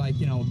agent was like,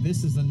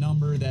 this is the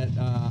number that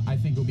I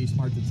think will be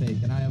smart to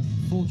take, and I have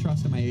full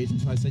trust in my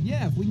agent. So I said,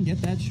 yeah, if we can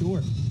get that,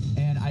 sure.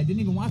 And I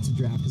didn't even watch the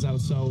draft because I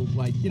was so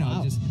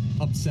Wow. just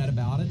upset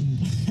about it. And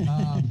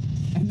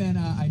and then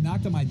I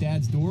knocked on my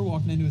dad's door,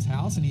 walking into his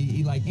house, and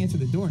he answered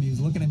the door, and he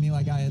was looking at me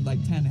like I had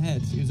 10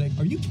 heads. He was like,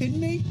 "Are you kidding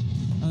me?"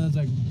 And I was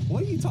like,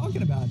 "What are you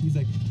talking about?" He's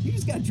like, "You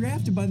just got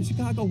drafted by the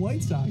Chicago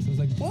White Sox." I was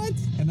like, "What?"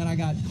 And then I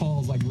got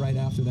calls right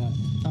after that.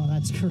 Oh,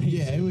 that's crazy.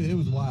 Yeah, it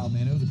was wild,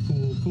 man. It was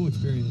a cool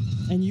experience.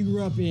 And you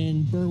grew up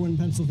in Berwyn,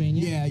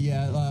 Pennsylvania?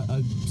 Yeah,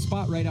 a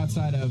spot right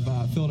outside of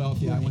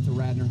Philadelphia. Right. I went to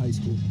Radnor High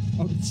School.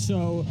 Oh,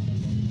 so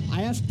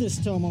I ask this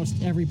to almost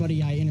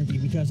everybody I interview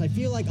because I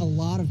feel like a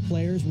lot of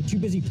players were too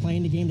busy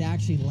playing the game to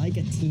actually like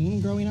a team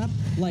growing up.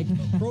 Like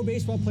pro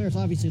baseball players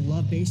obviously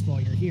love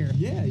baseball. You're here.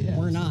 Yeah.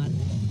 We're not.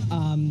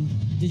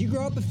 Did you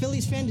grow up a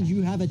Phillies fan? Did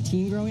you have a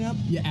team growing up?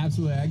 Yeah,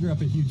 absolutely. I grew up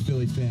a huge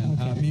Phillies fan.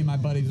 Okay. Me and my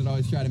buddies would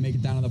always try to make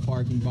it down to the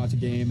park and watch a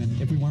game.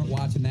 And if we weren't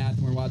watching that,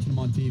 then we were watching them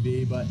on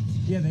TV. But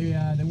yeah,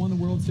 they won the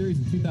World Series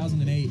in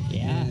 2008.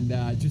 Yeah.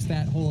 And just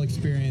that whole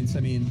experience.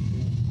 I mean,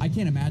 I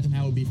can't imagine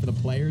how it would be for the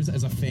players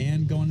as a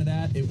fan going to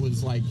that. It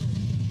was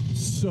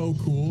so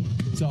cool.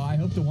 So I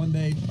hope to one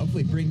day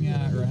hopefully bring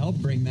or help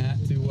bring that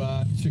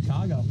to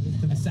Chicago,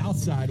 to the South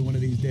Side one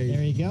of these days.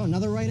 There you go.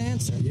 Another right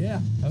answer.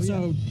 Yeah. Oh,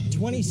 So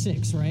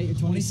 26, right? You're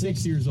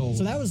 26 years old.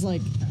 So that was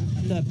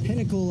the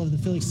pinnacle of the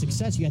Phillies'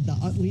 success. You had the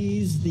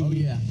Utleys,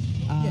 the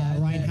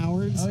Ryan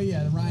Howards. Oh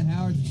yeah, the Ryan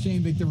Howards, the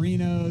Shane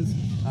Victorinos,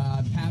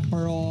 Pat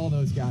or all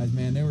those guys,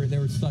 man. They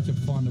were such a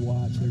fun to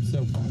watch. They're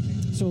so fun.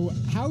 So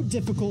how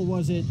difficult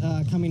was it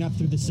coming up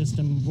through the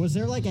system? Was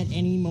there like at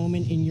any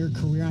moment in your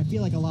career, I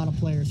feel like a lot of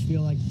players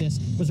feel like this,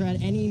 was there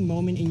at any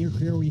moment in your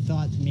career where you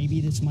thought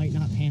maybe this might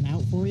not pan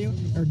out for you?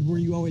 Or were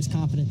you always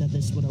confident that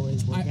this would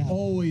always work out? I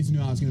always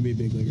knew I was going to be a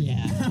big leaguer.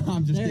 Yeah.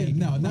 I'm just kidding.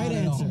 No, not right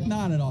at answer. all.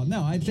 Not at all.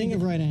 No, I King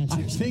of right answers.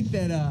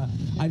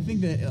 I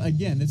think that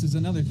again, this is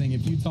another thing.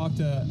 If you talk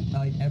to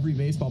like every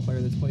baseball player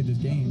that's played this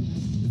game,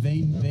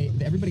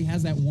 everybody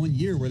has that 1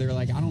 year where they're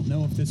like, I don't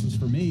know if this was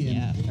for me. And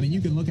Yeah. I mean, you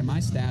can look at my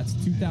stats.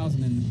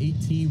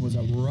 2018 was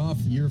a rough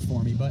year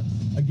for me. But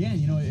again,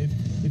 you know,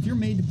 if you're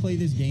made to play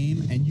this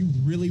game and you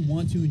really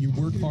want to and you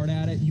work hard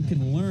at it, you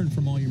can learn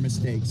from all your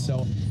mistakes.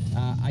 So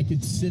I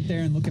could sit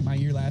there and look at my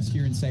year last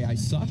year and say I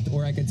sucked,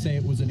 or I could say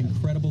it was an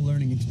incredible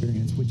learning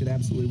experience, which it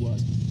absolutely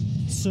was.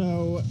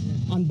 So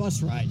on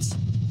bus rides,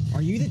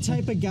 are you the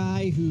type of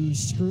guy who's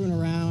screwing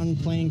around,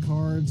 playing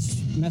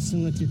cards,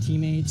 messing with your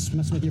teammates,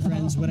 messing with your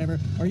friends, whatever?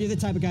 Or are you the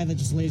type of guy that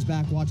just lays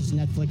back, watches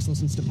Netflix,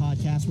 listens to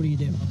podcasts? What do you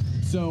do?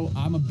 So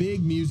I'm a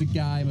big music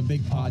guy. I'm a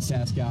big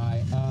podcast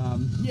guy.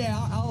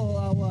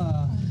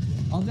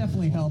 I'll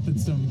definitely help in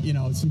some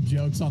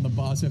jokes on the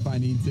bus if I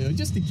need to,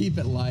 just to keep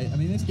it light. I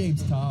mean, this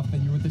game's tough,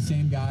 and you're with the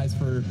same guys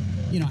for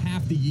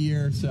half the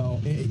year.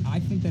 So I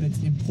think that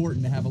it's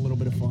important to have a little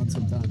bit of fun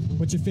sometimes.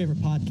 What's your favorite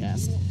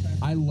podcast?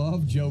 I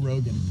love Joe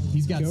Rogan.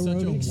 He's got Joe such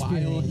Rogan a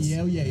wild,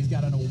 experience. he's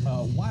got a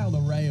wild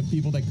array of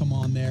people that come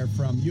on there,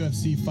 from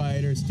UFC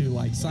fighters to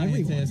like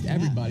scientists,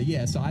 everybody.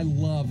 Yeah, so I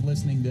love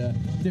listening to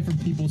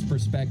different people's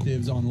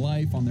perspectives on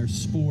life, on their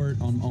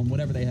sport, on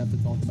whatever they have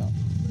to talk about.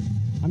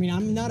 I mean,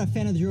 I'm not a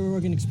fan of the Joe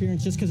Rogan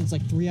experience just because it's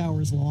like 3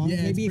 hours long.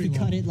 Yeah, maybe if you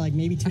cut it like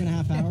maybe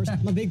 2.5 hours.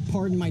 I'm a big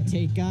Pardon My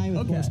Take guy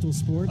with Barstool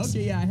Sports.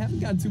 Okay, yeah, I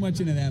haven't gotten too much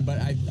into them, but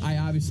I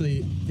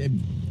obviously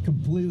am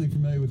completely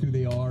familiar with who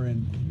they are,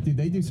 and dude,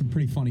 they do some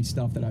pretty funny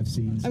stuff that I've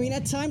seen. So. I mean,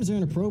 at times they're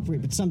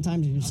inappropriate, but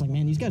sometimes you're just like,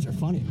 man, these guys are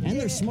funny and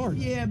they're smart.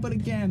 Yeah, but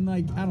again,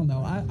 like, I don't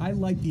know. I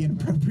like the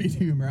inappropriate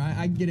humor.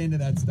 I get into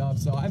that stuff.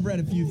 So I've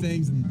read a few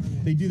things, and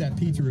they do that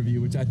pizza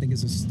review, which I think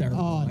is hysterical.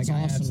 Oh, it's like,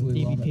 awesome. I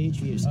absolutely Davey love Page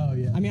it. views. Oh,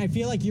 yeah. I mean, I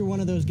feel like you're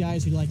one of those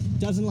guys who like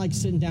doesn't like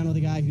sitting down with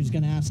a guy who's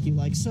going to ask you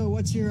like, so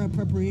what's your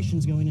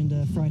preparations going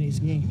into Friday's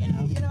game?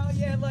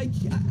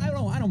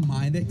 I don't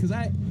mind it, because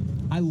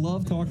I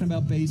love talking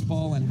about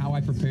baseball and how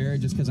I prepare,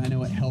 just because I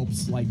know it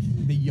helps like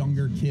the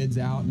younger kids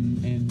out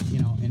and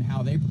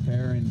how they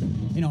prepare, and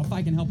if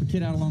I can help a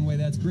kid out along the way,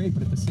 that's great.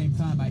 But at the same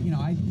time,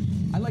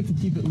 I like to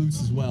keep it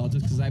loose as well,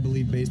 just because I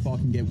believe baseball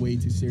can get way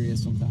too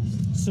serious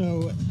sometimes.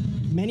 So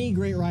many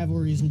great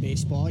rivalries in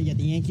baseball. You got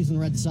the Yankees and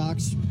the Red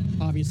Sox,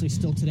 obviously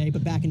still today,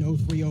 but back in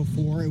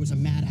 03-04, it was a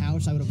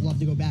madhouse. I would have loved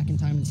to go back in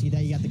time and see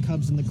that. You got the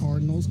Cubs and the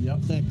Cardinals.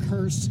 Yep. The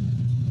curse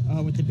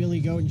with the Billy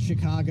Goat in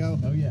Chicago.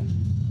 Oh yeah.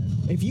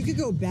 If you could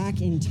go back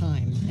in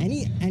time,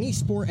 any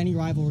sport, any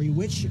rivalry,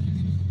 which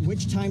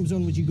time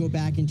zone would you go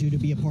back into to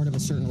be a part of a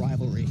certain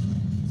rivalry?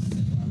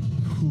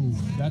 Ooh,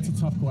 that's a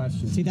tough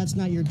question. See, that's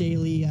not your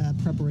daily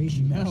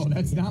preparation No, question.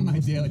 that's not my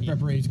daily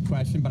preparation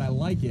question, but I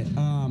like it.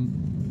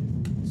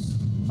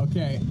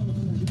 Okay,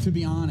 to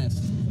be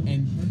honest,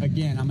 and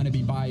again, I'm going to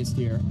be biased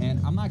here, and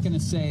I'm not going to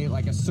say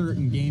like a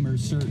certain game or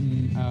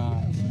certain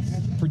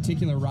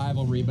particular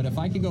rivalry, but if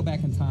I could go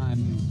back in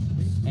time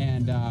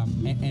and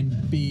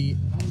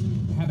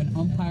have an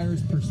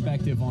umpire's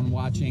perspective on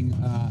watching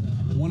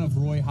one of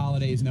Roy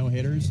Halladay's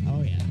no-hitters.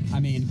 Oh, yeah. I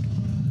mean,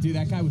 dude,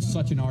 that guy was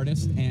such an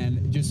artist,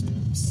 and just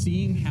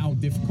seeing how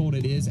difficult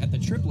it is at the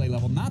AAA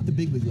level, not the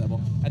big league level,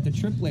 at the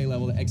AAA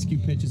level to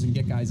execute pitches and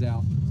get guys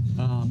out.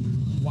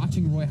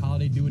 Watching Roy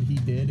Halladay do what he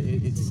did,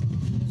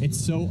 it's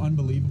so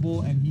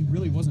unbelievable, and he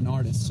really was an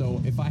artist.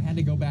 So if I had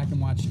to go back and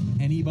watch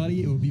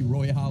anybody, it would be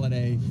Roy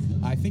Halladay.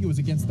 I think it was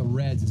against the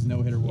Reds, his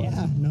no-hitter was.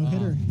 Yeah,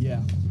 no-hitter.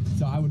 Yeah.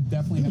 So I would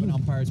definitely have an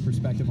umpire's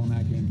perspective on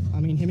that game. I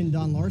mean, him and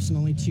Don Larson,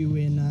 only two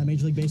in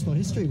Major League Baseball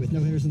history with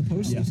no-hitters in the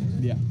postseason.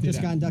 Yeah.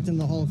 Just got inducted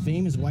into the Hall of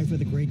Fame. His wife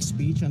with a great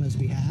speech on his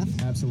behalf.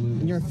 Absolutely.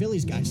 And you're a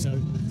Phillies guy, so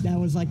that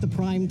was like the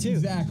prime, too.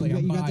 Exactly. You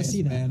I'm got to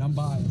see that. Man. I'm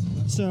biased.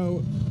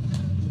 So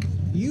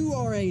you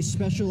are a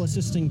special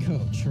assistant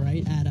coach,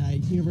 right, at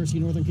University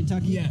of Northern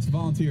Kentucky? Yes,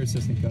 volunteer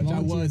assistant coach. I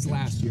was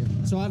last year.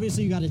 So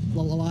obviously you got a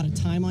lot of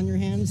time on your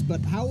hands,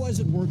 but how was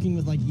it working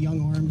with like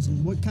young arms,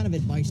 and what kind of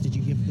advice did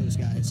you give those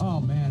guys?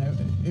 Oh man,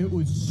 it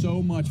was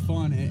so much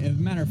fun. And as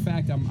a matter of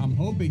fact, I'm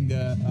hoping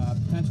to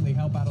potentially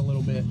help out a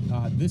little bit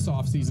this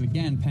off season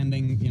again,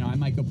 pending I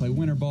might go play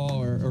winter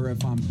ball, or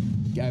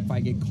if I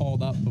get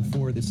called up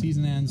before the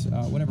season ends,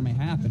 whatever may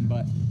happen.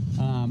 But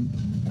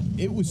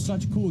it was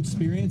such a cool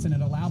experience, and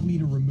it allowed me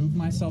to remove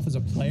myself as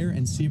a player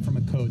and see it from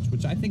a coach,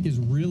 which I think is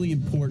really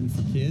important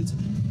for kids,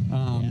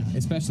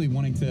 especially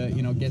wanting to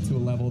get to a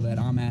level that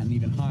I'm at and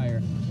even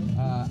higher.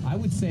 I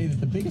would say that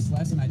the biggest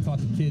lesson I taught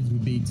the kids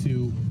would be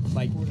to,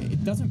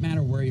 it doesn't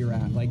matter where you're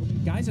at. Like,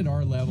 guys at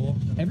our level,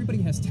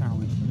 everybody has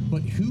talent,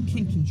 but who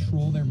can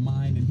control their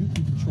mind and who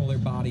can control their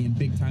body in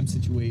big-time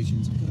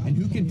situations, and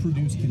who can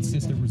produce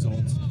consistent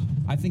results?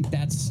 I think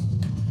that's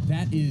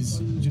that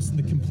is just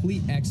the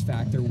complete X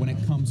factor when it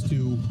comes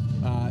to,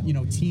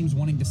 teams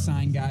wanting to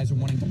sign guys or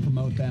wanting to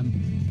promote them.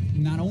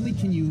 Not only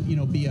can you,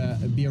 be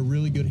a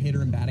really good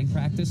hitter in batting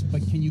practice,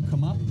 but can you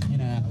come up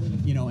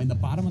in the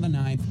bottom of the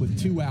ninth with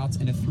 2 outs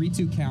and a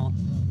 3-2 count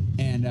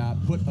and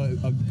put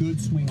a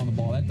good swing on the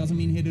ball. That doesn't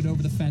mean hit it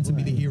over the fence and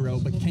be the hero,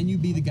 but can you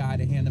be the guy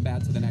to hand the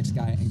bat to the next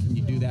guy, and can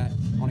you do that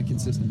on a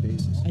consistent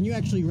basis? And you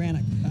actually ran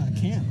a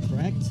camp,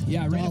 correct?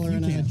 Yeah, I ran Dollar a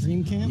few camps. A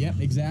Dream camp? Yep,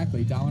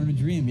 exactly. Dollar and a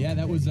Dream. Yeah,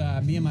 that was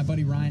me and my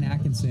buddy Ryan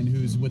Atkinson,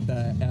 who's with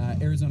the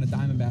Arizona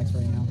Diamondbacks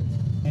right now.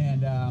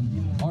 And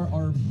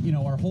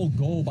our whole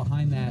goal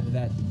behind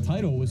that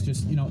title was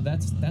just,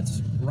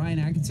 that's Ryan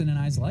Atkinson and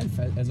I's life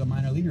as a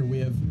minor leaguer. We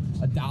have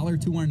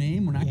 $1 to our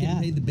name. We're not getting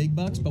paid the big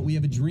bucks, but we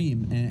have a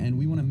dream, and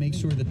we want to make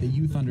sure that the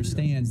youth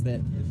understands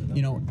that,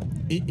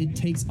 it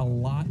takes a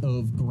lot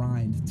of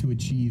grind to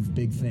achieve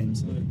big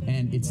things,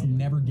 and it's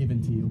never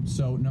given to you.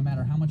 So no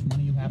matter how much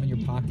money you have in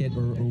your pocket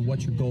or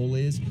what your goal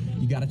is,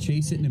 you got to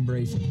chase it and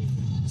embrace it.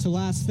 So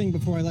last thing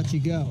before I let you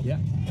go. Yeah.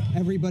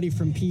 Everybody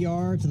from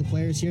PR to the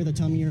players here, they're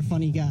telling me you're a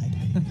funny guy.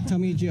 Tell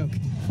me a joke.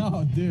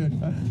 Oh,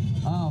 dude.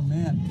 Oh,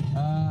 man.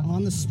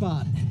 On the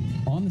spot.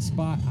 On the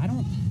spot. I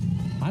don't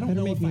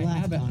know if I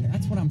have it.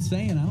 That's what I'm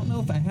saying. I don't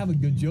know if I have a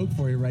good joke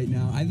for you right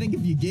now. I think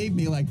if you gave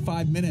me like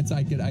 5 minutes,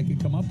 I could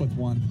come up with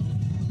one.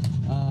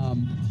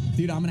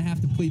 Dude, I'm going to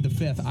have to plead the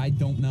fifth. I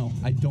don't know.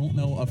 I don't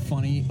know a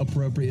funny,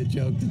 appropriate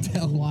joke to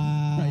tell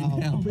right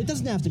now. It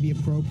doesn't have to be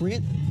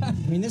appropriate. I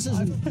mean, this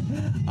isn't...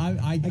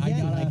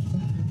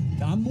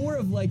 I'm more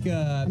of like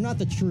a... I'm not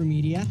the true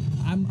media.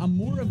 I'm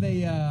more of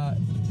a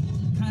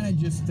kind of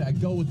just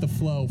go with the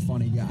flow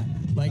funny guy.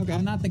 Like,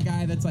 I'm not the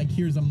guy that's like,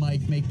 here's a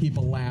mic, make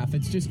people laugh.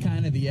 It's just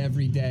kind of the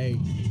everyday,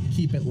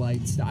 keep it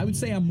light stuff. I would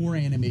say I'm more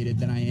animated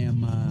than I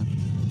am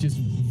just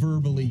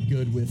verbally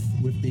good with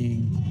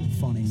being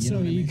funny. So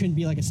you couldn't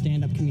be like a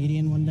stand-up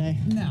comedian one day?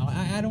 No,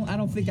 I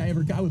don't think I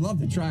would love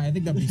to try. I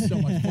think that'd be so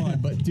much fun.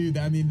 But dude,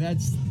 I mean,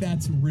 that's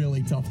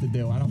really tough to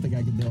do. I don't think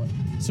I could do it.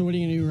 So what are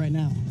you gonna do right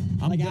now?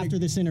 After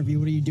this interview,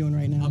 what are you doing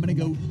right now? I'm going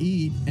to go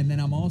eat, and then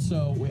I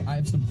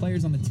have some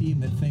players on the team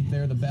that think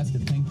they're the best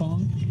at ping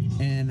pong,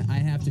 and I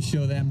have to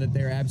show them that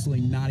they're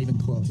absolutely not even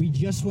close. We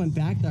just went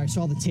back there. I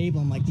saw the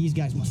table. I'm like, these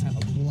guys must have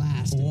a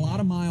blast. A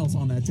lot of miles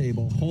on that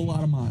table. Whole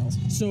lot of miles.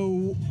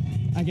 So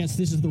I guess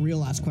this is the real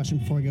last question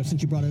before we go.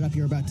 Since you brought it up,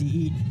 you're about to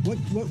eat.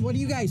 What do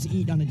you guys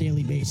eat on a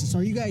daily basis?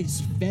 Are you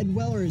guys fed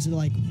well, or is it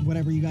like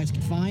whatever you guys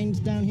can find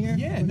down here?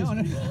 Yeah, no.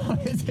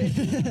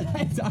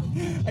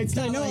 It's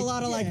I know a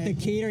lot of like the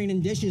catering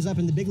and dishes up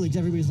in the big leagues.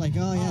 Everybody's like,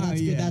 oh yeah, that's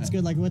good. That's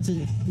good. Like, what's it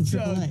in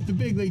AAA? The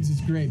big leagues is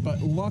great,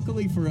 but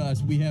luckily for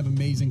us, we have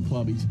amazing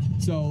clubbies.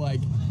 So like,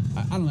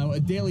 I don't know,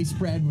 a daily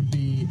spread would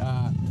be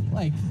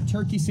like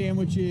turkey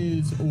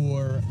sandwiches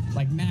or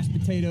like mashed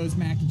potatoes,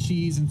 mac and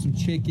cheese, and some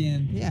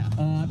chicken. Yeah.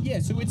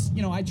 So it's,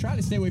 I try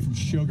to stay away from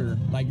sugar.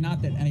 Like,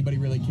 not that anybody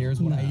really cares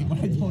what I eat, what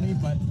I don't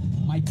eat, but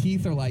my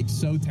teeth are like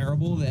so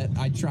terrible that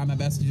I try my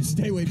best to just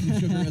stay away from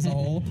sugar as a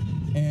whole.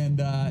 And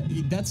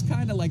that's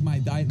kind of like my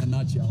diet in a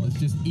nutshell. It's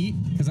just eat,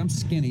 because I'm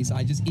skinny, so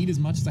I just eat as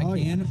much as I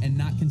can and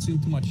not consume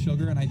too much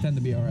sugar, and I tend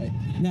to be all right.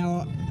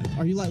 Now,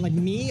 are you like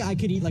me? I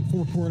could eat like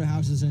 4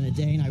 porterhouses in a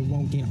day, and I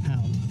won't gain a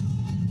pound.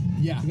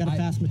 Yeah, you got a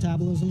fast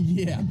metabolism.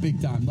 Yeah,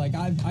 big time. Like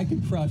I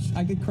could crush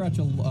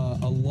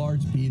a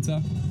large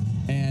pizza,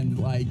 and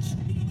like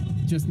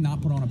just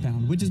not put on a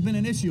pound, which has been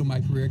an issue in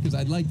my career because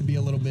I'd like to be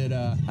a little bit.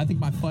 I think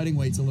my fighting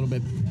weight's a little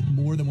bit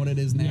more than what it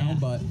is now,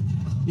 but.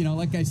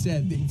 Like I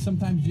said,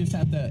 sometimes you just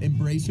have to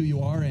embrace who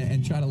you are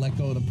and try to let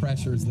go of the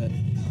pressures that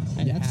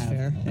you that's have.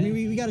 Fair. I mean,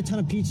 we got a ton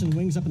of pizza and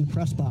wings up in the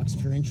press box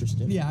if you're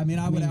interested. Yeah, I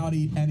would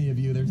out-eat any of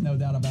you. There's no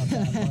doubt about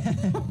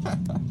that.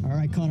 All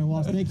right, Connor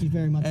Walsh, thank you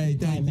very much. Hey,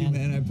 thank you,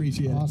 man. I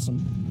appreciate it.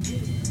 Awesome.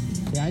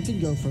 Yeah, I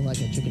could go for like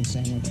a chicken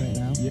sandwich right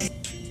now. Yeah.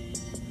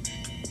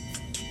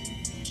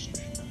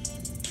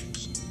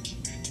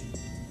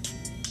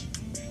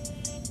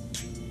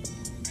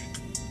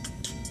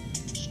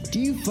 Do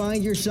you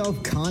find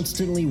yourself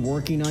constantly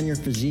working on your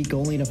physique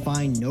only to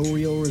find no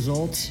real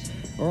results?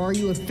 Or are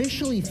you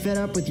officially fed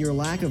up with your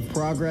lack of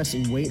progress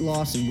in weight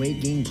loss and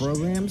weight gain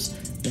programs?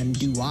 Then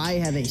do I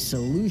have a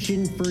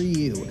solution for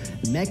you.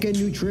 Mecca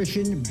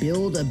Nutrition,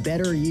 build a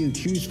better you.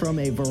 Choose from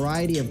a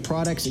variety of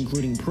products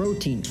including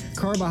protein,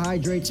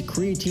 carbohydrates,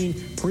 creatine,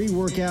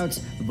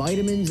 pre-workouts,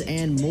 vitamins,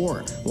 and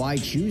more. Why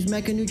choose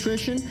Mecca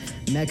Nutrition?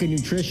 Mecca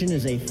Nutrition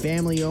is a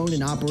family-owned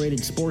and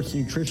operated sports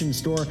nutrition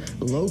store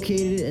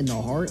located in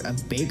the heart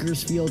of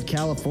Bakersfield,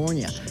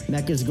 California.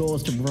 Mecca's goal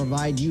is to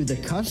provide you, the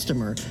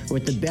customer,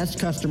 with the best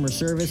customer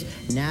service,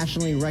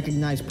 nationally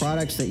recognized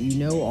products that you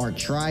know are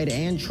tried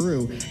and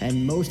true,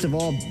 and most of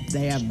all,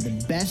 they have the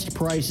best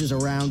prices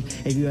around.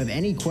 If you have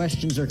any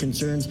questions or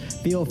concerns,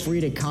 feel free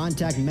to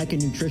contact Mecca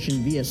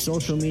Nutrition via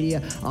social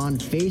media on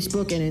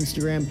Facebook and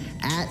Instagram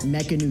at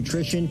Mecca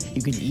Nutrition.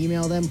 You can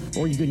email them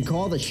or you can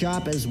call the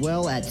shop as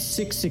well at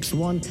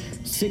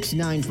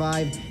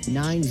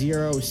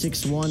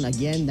 661-695-9061.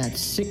 Again, that's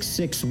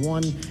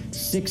 661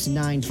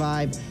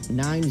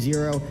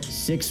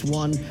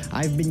 888-695-9061.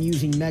 I've been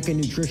using Mecca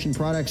Nutrition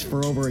products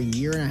for over a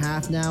year and a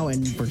half now,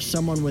 and for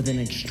someone with an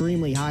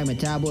extremely high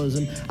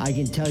metabolism, I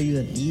can tell you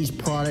that these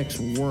products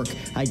work.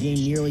 I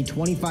gained nearly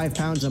 25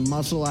 pounds of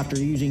muscle after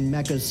using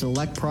Mecca's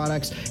select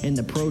products in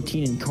the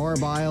protein and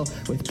carb aisle,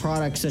 with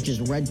products such as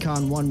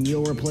Redcon 1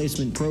 meal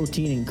replacement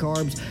protein and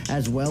carbs,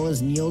 as well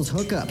as Neil's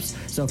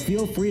hookups. So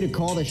feel free to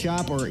call the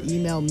shop or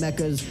email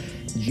Mecca's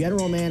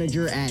general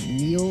manager at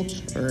Neil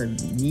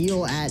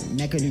at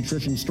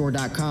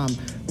meccanutritionstore.com.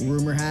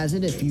 Rumor has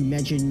it, if you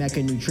mention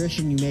Mecca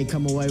Nutrition, you may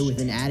come away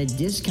with an added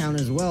discount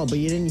as well, but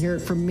you didn't hear it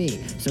from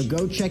me. So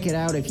go check it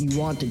out if you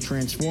want to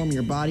transform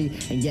your body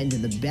and get into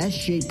the best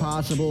shape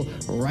possible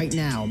right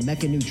now.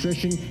 Mecca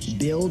Nutrition,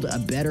 build a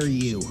better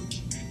you.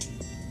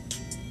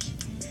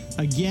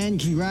 Again,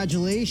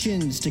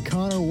 congratulations to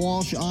Connor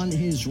Walsh on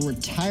his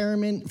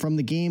retirement from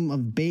the game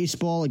of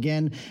baseball.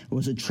 Again,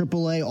 was a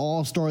AAA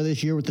All-Star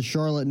this year with the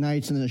Charlotte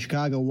Knights and the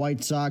Chicago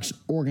White Sox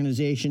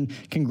organization.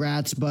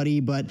 Congrats, buddy.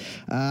 But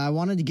I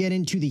wanted to get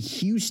into the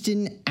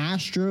Houston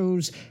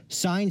Astros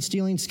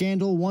sign-stealing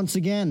scandal once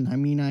again. I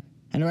mean, I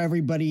know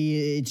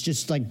everybody, it's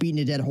just like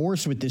beating a dead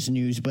horse with this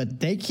news, but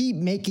they keep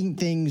making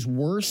things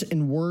worse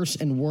and worse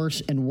and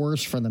worse and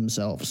worse for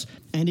themselves.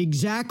 And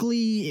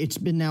exactly, it's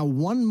been now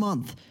 1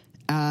 month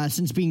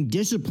since being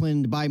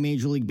disciplined by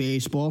Major League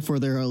Baseball for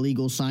their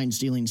illegal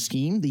sign-stealing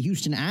scheme. The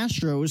Houston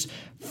Astros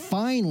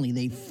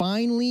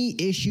finally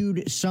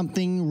issued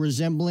something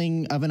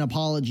resembling of an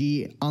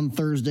apology on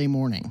Thursday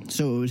morning.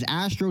 So it was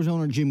Astros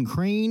owner Jim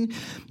Crane,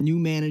 new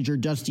manager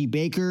Dusty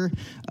Baker,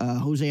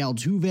 Jose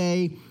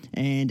Altuve,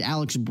 and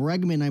Alex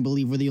Bregman, I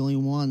believe, were the only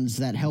ones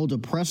that held a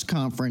press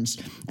conference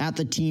at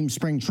the team's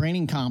spring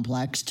training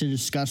complex to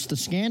discuss the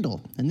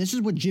scandal. And this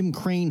is what Jim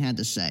Crane had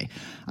to say.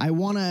 I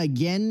want to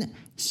again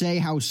say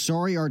how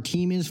sorry our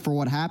team is for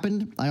what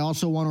happened. I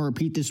also want to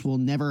repeat this will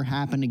never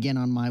happen again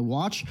on my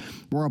watch.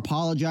 We're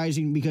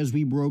apologizing because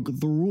we broke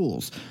the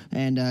rules.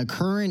 And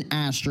current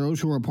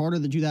Astros, who are part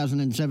of the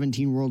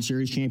 2017 World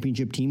Series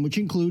championship team, which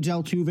includes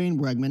Altuve and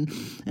Bregman,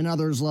 and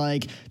others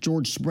like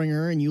George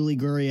Springer and Yuli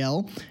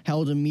Gurriel,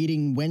 held a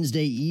meeting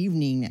Wednesday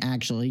evening,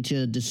 actually,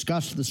 to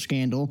discuss the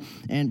scandal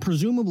and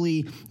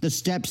presumably the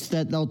steps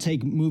that they'll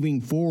take moving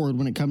forward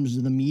when it comes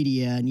to the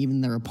media and even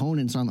their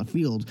opponents on the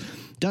field.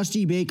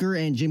 Dusty Baker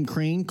and Jim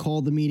Crane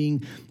called the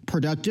meeting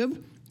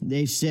productive.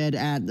 They said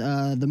at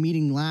the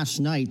meeting last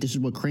night, this is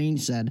what Crane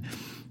said,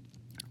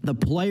 the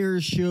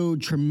players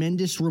showed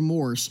tremendous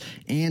remorse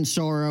and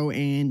sorrow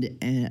and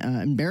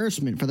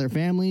embarrassment for their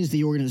families,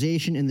 the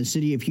organization, and the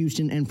city of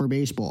Houston, and for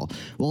baseball.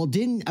 While it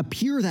didn't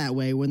appear that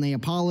way when they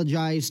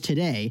apologized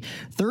today,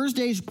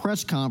 Thursday's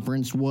press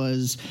conference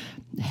was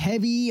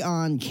heavy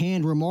on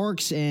canned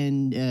remarks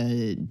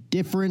and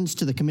difference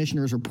to the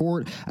commissioner's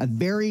report,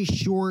 very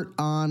short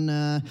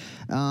on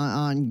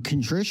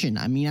contrition.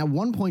 I mean, at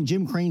one point,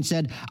 Jim Crane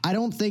said, I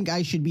don't think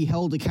I should be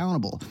held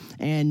accountable,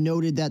 and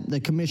noted that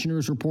the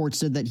commissioner's report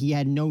said that he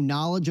had no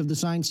knowledge of the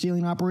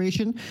sign-stealing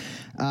operation.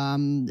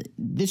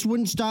 This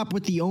wouldn't stop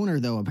with the owner,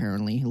 though,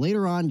 apparently.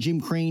 Later on,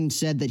 Jim Crane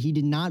said that he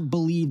did not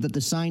believe that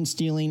the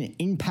sign-stealing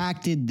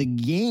impacted the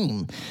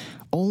game,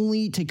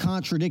 only to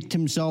contradict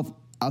himself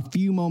a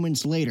few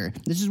moments later.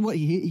 This is what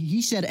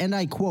he said, and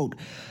I quote,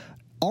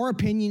 our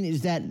opinion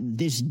is that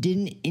this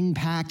didn't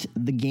impact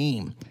the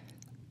game.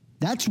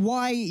 That's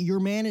why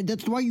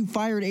that's why you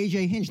fired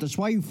AJ Hinch. That's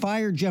why you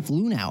fired Jeff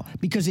Luhnow,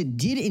 because it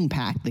did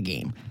impact the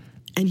game.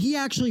 And he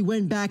actually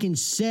went back and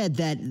said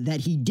that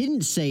he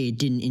didn't say it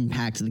didn't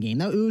impact the game.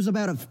 It was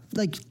about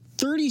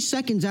 30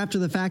 seconds after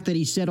the fact that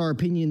he said our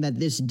opinion that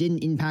this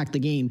didn't impact the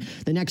game.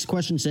 The next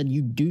question said,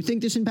 you do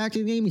think this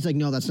impacted the game? He's like,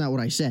 no, that's not what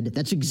I said.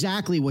 That's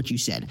exactly what you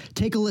said.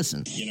 Take a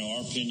listen.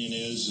 Our opinion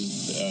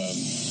is, that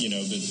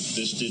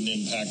this didn't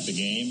impact the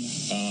game.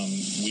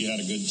 We had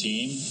a good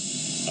team.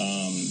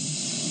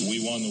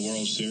 We won the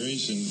World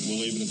Series, and we'll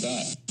leave it at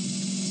that.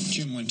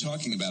 Jim, when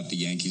talking about the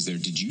Yankees there,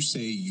 did you say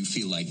you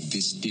feel like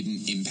this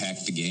didn't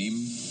impact the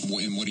game?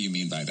 And what do you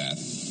mean by that?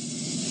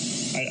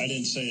 I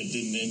didn't say it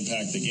didn't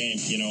impact the game.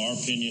 Our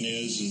opinion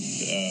is,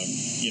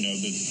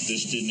 that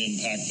this didn't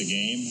impact the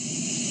game.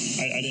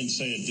 I didn't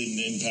say it didn't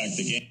impact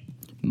the game.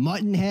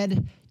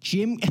 Muttonhead,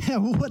 Jim,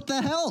 what the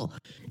hell?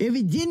 If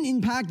it didn't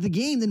impact the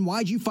game, then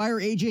why'd you fire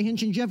AJ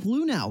Hinch and Jeff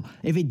Luhnow?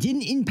 If it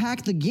didn't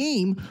impact the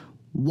game,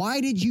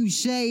 why did you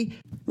say,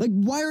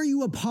 why are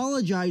you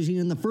apologizing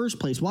in the first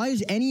place? Why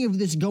is any of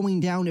this going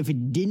down if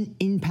it didn't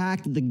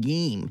impact the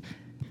game?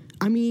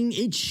 I mean,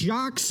 it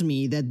shocks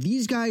me that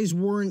these guys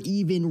weren't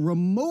even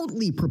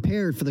remotely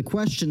prepared for the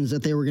questions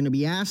that they were going to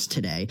be asked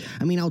today.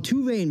 I mean,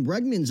 Altuve and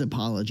Bregman's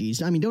apologies,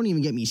 don't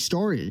even get me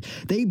started.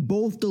 They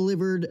both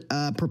delivered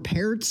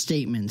prepared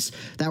statements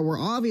that were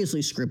obviously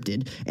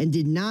scripted and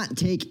did not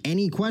take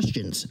any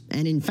questions.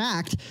 And in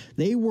fact,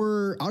 they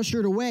were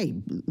ushered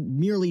away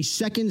merely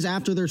seconds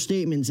after their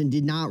statements and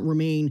did not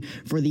remain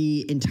for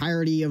the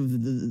entirety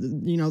of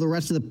the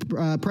rest of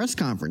the press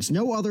conference.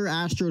 No other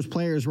Astros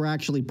players were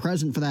actually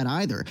present for that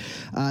either.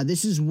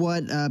 This is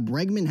what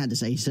Bregman had to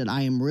say. He said,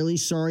 "I am really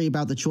sorry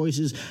about the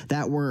choices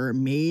that were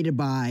made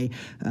by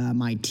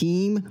my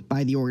team,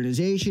 by the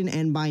organization,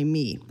 and by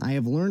me. I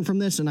have learned from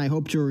this, and I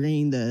hope to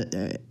regain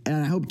the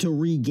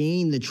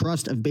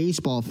trust of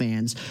baseball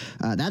fans.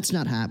 That's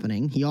not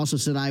happening." He also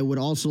said, "I would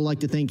also like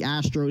to thank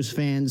Astros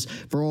fans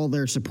for all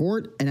their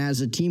support, and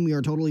as a team, we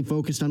are totally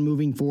focused on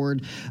moving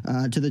forward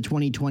to the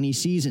 2020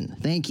 season.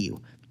 Thank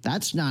you."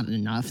 That's not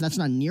enough. That's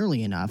not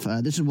nearly enough.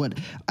 This is what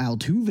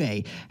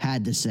Altuve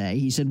had to say.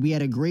 He said, "We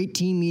had a great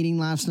team meeting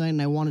last night,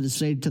 and I wanted to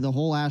say to the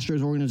whole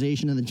Astros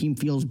organization and the team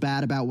feels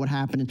bad about what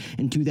happened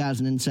in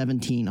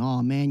 2017.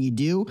 Oh, man, you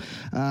do.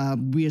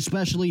 We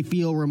especially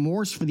feel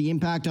remorse for the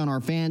impact on our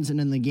fans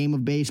and in the game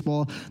of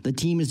baseball. The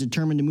team is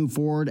determined to move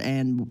forward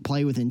and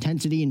play with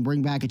intensity and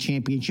bring back a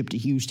championship to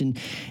Houston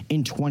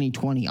in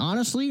 2020.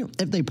 Honestly,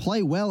 if they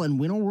play well and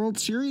win a World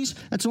Series,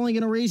 that's only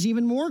going to raise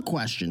even more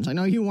questions. I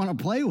know you want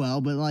to play well,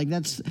 but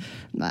that's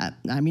not.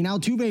 I mean,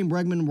 Altuve and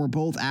Bregman were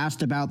both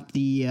asked about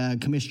the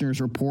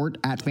commissioner's report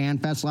at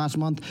FanFest last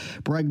month.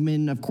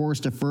 Bregman, of course,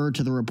 deferred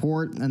to the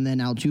report, and then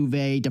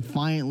Altuve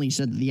defiantly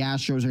said that the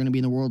Astros are going to be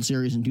in the World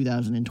Series in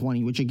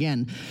 2020, which,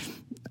 again,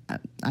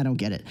 I don't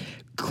get it.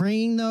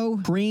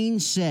 Crane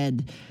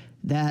said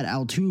that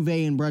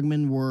Altuve and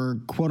Bregman were,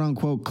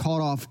 quote-unquote,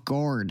 caught off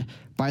guard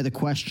by the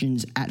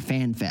questions at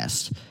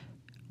FanFest,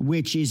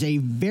 which is a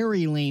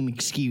very lame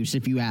excuse,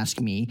 if you ask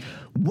me.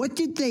 What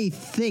did they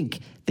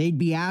think they'd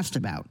be asked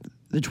about?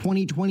 The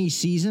 2020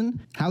 season?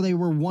 How they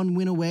were 1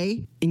 win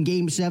away in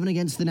Game 7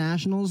 against the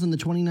Nationals in the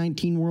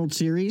 2019 World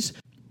Series?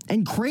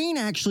 And Crane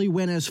actually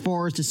went as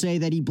far as to say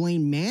that he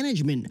blamed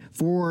management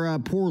for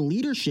poor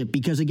leadership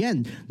because,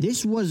 again,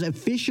 this was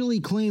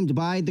officially claimed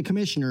by the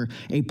commissioner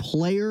a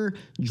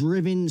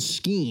player-driven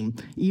scheme,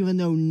 even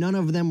though none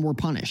of them were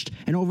punished.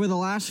 And over the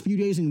last few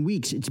days and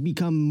weeks, it's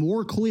become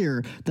more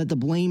clear that the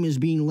blame is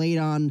being laid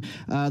on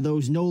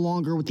those no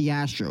longer with the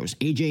Astros.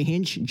 A.J.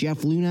 Hinch, Jeff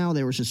Luhnow,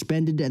 they were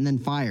suspended and then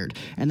fired.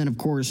 And then, of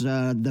course,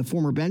 the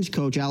former bench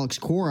coach, Alex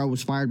Cora,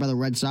 was fired by the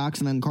Red Sox.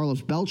 And then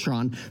Carlos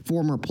Beltran,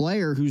 former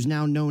player who's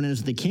now known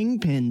as the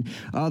kingpin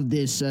of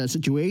this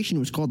situation,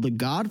 was called the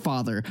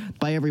Godfather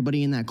by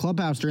everybody in that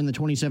clubhouse during the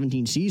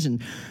 2017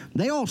 season.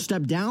 They all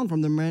stepped down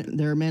from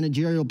their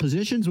managerial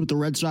positions with the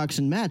Red Sox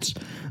and Mets.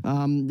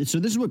 So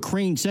this is what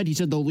Crane said. He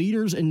said the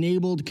leaders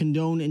enabled,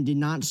 condoned, and did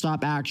not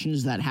stop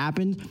actions that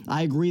happened.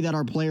 I agree that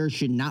our players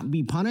should not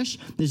be punished.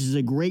 This is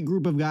a great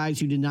group of guys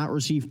who did not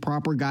receive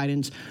proper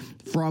guidance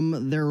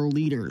from their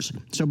leaders.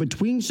 So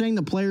between saying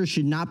the players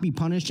should not be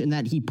punished and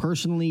that he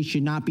personally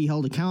should not be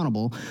held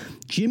accountable,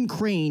 Jim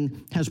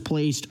Crane has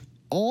placed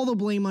all the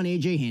blame on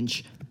A.J.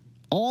 Hinch,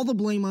 all the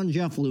blame on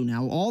Jeff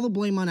Luhnow, all the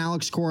blame on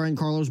Alex Cora and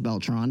Carlos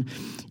Beltran.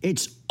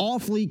 It's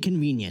awfully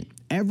convenient.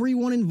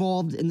 Everyone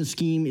involved in the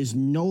scheme is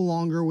no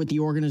longer with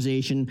the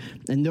organization,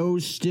 and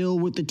those still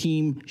with the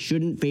team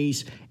shouldn't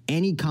face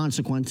any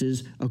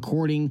consequences,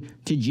 according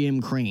to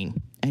Jim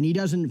Crane. And he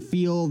doesn't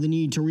feel the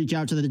need to reach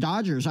out to the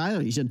Dodgers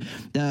either. He said,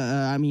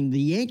 the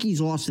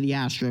Yankees lost to the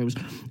Astros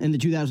in the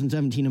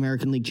 2017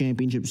 American League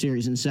Championship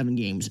Series in 7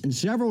 games. And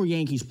several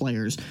Yankees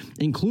players,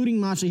 including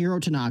Masahiro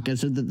Tanaka,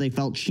 said that they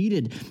felt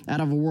cheated out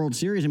of a World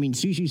Series. I mean,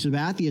 CC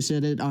Sabathia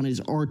said it on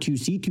his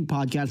R2C2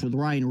 podcast with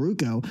Ryan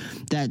Rucco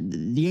that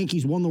the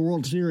Yankees won the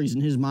World Series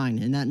in his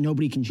mind and that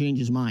nobody can change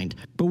his mind.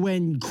 But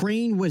when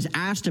Crane was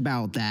asked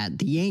about that,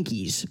 the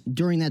Yankees,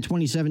 during that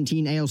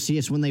 2017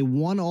 ALCS, when they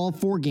won all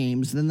 4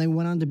 games, then they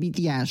went on to beat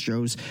the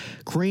Astros,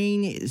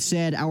 Crane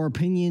said, "Our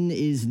opinion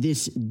is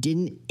this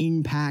didn't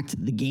impact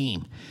the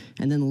game."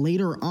 And then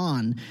later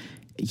on,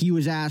 he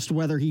was asked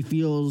whether he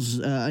feels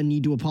a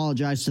need to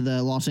apologize to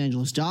the Los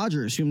Angeles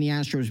Dodgers, whom the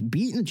Astros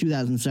beat in the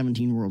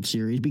 2017 World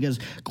Series, because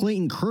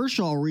Clayton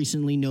Kershaw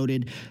recently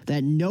noted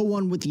that no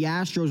one with the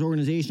Astros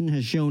organization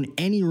has shown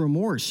any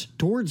remorse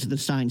towards the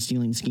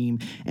sign-stealing scheme.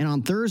 And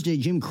on Thursday,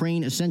 Jim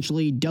Crane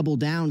essentially doubled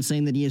down,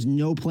 saying that he has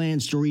no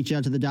plans to reach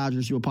out to the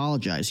Dodgers to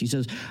apologize. He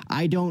says,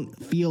 "I don't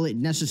feel it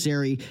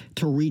necessary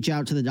to reach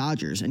out to the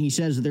Dodgers." And he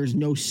says there's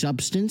no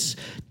substance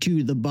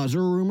to the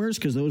buzzer rumors,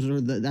 because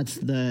that's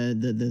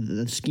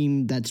the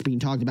scheme that's being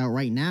talked about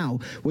right now,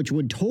 which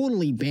would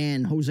totally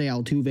ban Jose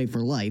Altuve for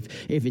life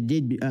if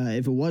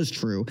it was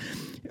true.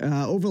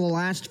 Over the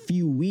last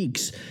few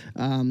weeks,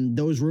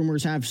 those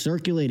rumors have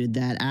circulated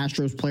that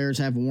Astros players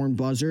have worn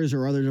buzzers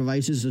or other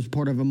devices as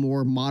part of a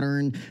more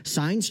modern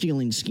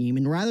sign-stealing scheme.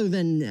 And rather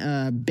than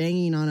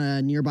banging on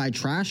a nearby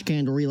trash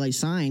can to relay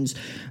signs,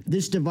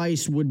 this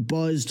device would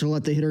buzz to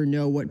let the hitter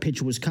know what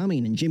pitch was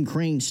coming. And Jim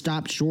Crane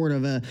stopped short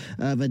of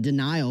a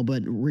denial,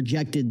 but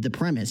rejected the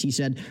premise. He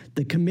said,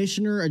 "The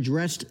commissioner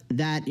addressed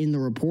that in the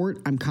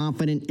report. I'm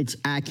confident it's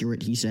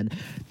accurate," he said,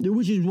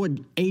 which is what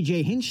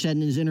A.J. Hinch said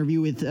in his interview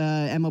with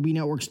MLB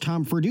Network's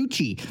Tom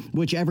Ferducci,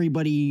 which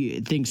everybody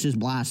thinks is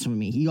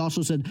blasphemy. He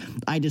also said,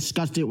 "I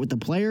discussed it with the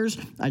players.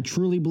 I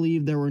truly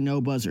believe there were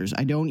no buzzers.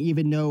 I don't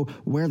even know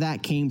where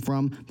that came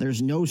from.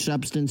 There's no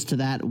substance to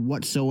that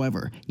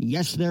whatsoever.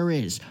 Yes, there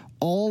is.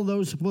 all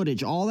those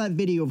footage, all that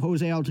video of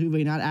Jose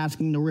Altuve not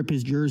asking to rip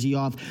his jersey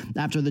off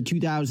after the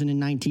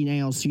 2019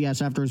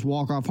 ALCS after his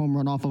walk-off home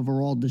run off of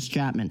Aroldis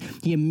Chapman.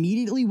 He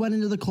immediately went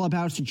into the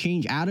clubhouse to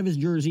change out of his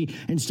jersey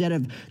instead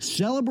of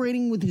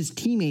celebrating with his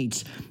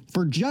teammates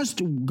for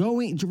just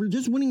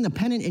winning the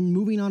pennant and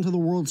moving on to the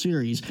World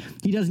Series.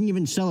 He doesn't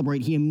even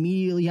celebrate. He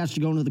immediately has to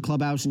go into the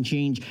clubhouse and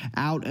change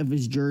out of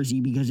his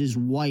jersey because his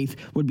wife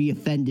would be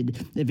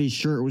offended if his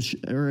shirt was,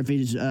 or if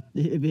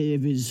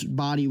his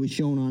body was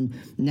shown on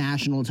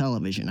national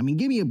television. I mean,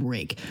 give me a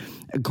break.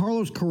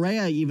 Carlos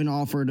Correa even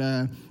offered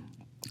a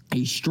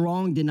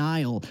strong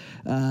denial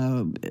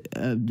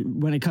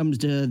when it comes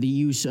to the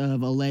use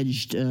of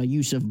alleged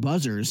use of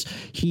buzzers.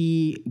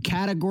 He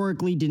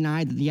categorically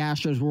denied that the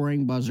Astros were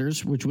wearing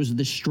buzzers, which was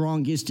the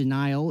strongest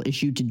denial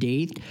issued to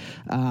date.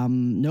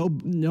 No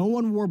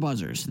one wore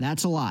buzzers.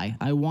 That's a lie.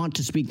 I want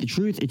to speak the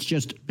truth. It's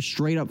just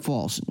straight up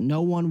false.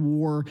 No one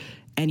wore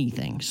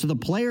anything. So the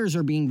players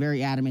are being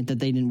very adamant that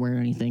they didn't wear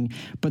anything,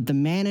 but the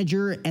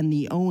manager and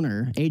the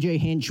owner, AJ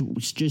Hinch,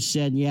 just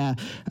said,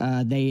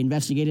 they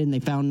investigated and they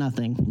found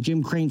nothing.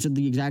 Jim Crane said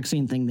the exact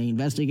same thing. They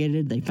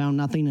investigated, they found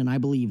nothing, and I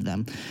believe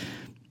them.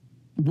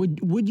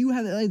 Would you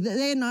have?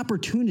 They had an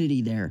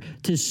opportunity there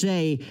to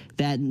say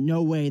that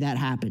no way that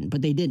happened,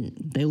 but they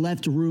didn't. They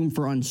left room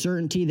for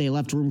uncertainty. They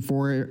left room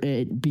for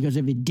it because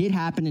if it did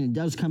happen and it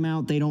does come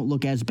out, they don't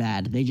look as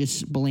bad. They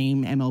just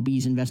blame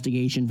MLB's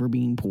investigation for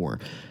being poor.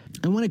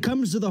 And when it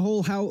comes to the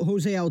whole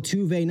Jose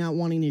Altuve not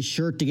wanting his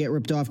shirt to get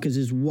ripped off because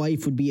his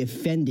wife would be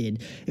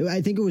offended, I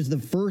think it was the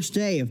first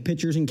day of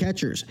pitchers and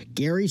catchers.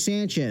 Gary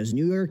Sanchez,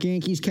 New York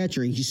Yankees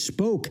catcher, he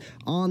spoke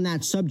on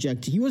that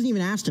subject. He wasn't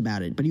even asked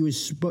about it, but he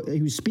was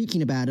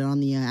speaking about it on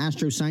the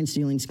Astros sign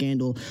stealing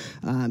scandal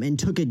and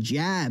took a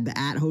jab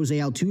at Jose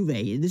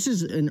Altuve. This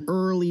is an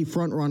early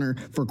front runner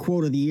for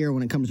quote of the year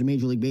when it comes to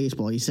Major League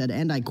Baseball. He said,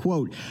 and I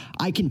quote,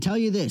 "I can tell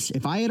you this,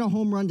 if I had a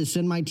home run to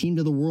send my team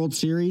to the World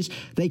Series,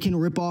 they can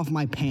rip off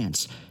my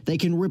pants. They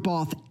can rip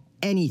off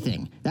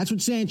anything." That's what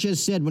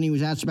Sanchez said when he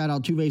was asked about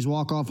Altuve's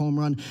walk-off home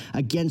run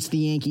against the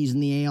Yankees in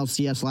the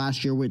ALCS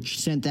last year, which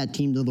sent that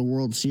team to the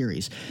World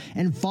Series.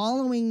 And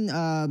following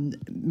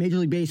Major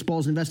League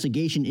Baseball's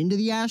investigation into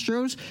the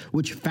Astros,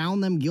 which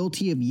found them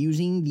guilty of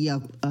using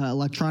the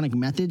electronic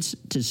methods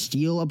to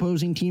steal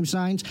opposing team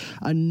signs,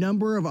 a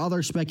number of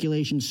other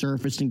speculations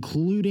surfaced,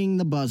 including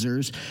the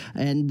buzzers.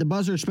 And the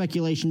buzzer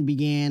speculation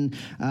began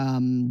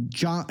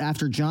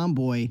after John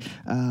Boy.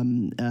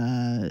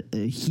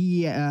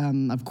 He,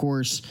 of course,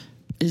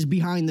 is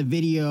behind the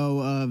video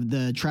of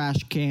the trash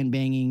can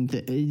banging.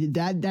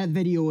 That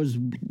video was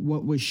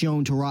what was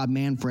shown to Rob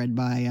Manfred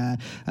by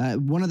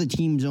one of the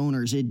team's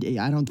owners.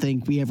 I don't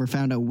think we ever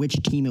found out which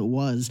team it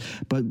was,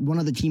 but one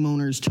of the team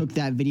owners took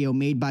that video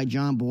made by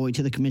John Boy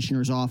to the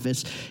commissioner's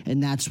office,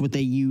 and that's what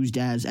they used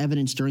as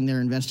evidence during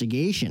their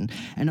investigation.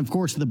 And of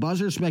course, the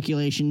buzzer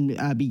speculation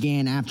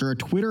began after a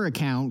Twitter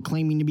account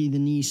claiming to be the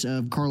niece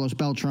of Carlos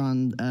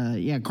Beltran,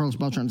 Carlos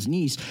Beltran's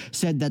niece,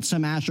 said that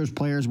some Astros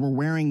players were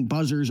wearing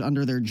buzzers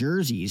under their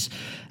jerseys,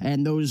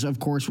 and those of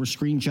course were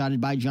screenshotted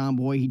by John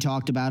Boy. He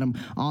talked about him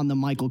on the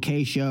Michael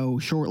Kay show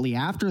shortly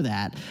after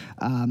that,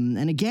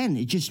 and again,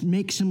 it just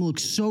makes him look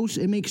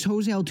it makes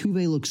Jose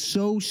Altuve look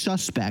so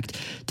suspect,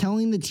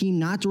 telling the team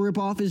not to rip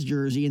off his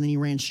jersey, and then he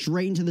ran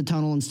straight into the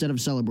tunnel instead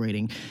of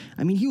celebrating.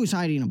 I mean, he was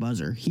hiding a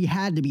buzzer. He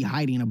had to be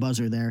hiding a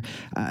buzzer there.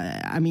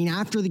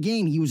 After the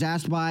game, he was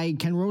asked by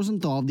Ken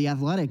Rosenthal of The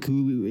Athletic,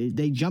 who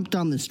they jumped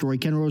on this story,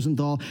 Ken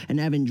Rosenthal and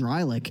Evan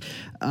Dreilich,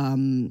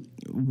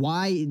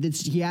 why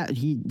this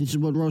is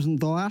what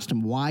Rosenthal asked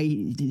him, why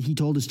he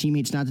told his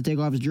teammates not to take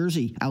off his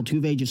jersey.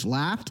 Altuve just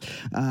laughed.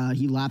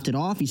 He laughed it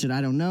off. He said,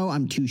 "I don't know.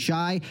 I'm too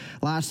shy.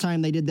 Last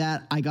time they did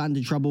that, I got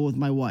into trouble with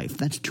my wife."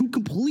 That's two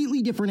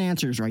completely different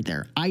answers right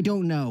there. I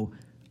don't know.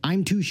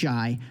 I'm too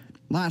shy.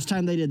 Last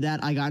time they did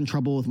that, I got in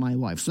trouble with my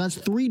wife. So that's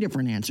three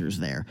different answers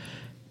there.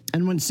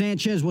 And when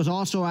Sanchez was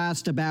also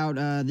asked about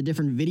the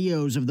different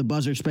videos of the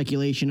buzzer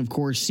speculation, of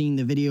course, seeing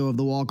the video of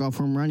the walk-off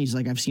home run, he's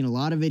like, "I've seen a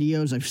lot of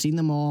videos. I've seen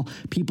them all.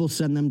 People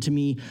send them to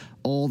me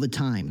all the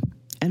time."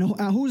 And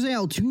Jose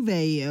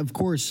Altuve, of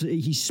course,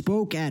 he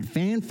spoke at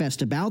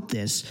FanFest about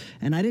this,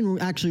 and I didn't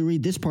actually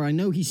read this part. I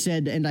know he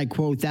said, and I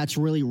quote, "That's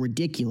really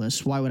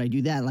ridiculous. Why would I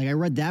do that?" Like, I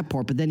read that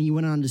part, but then he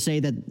went on to say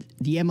that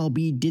the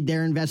MLB did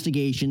their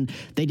investigation.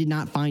 They did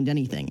not find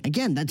anything.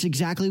 Again, that's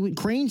exactly what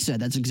Crane said.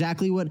 That's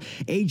exactly what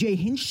AJ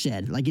Hinch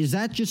said. Like, is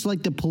that just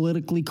like the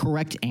politically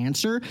correct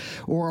answer,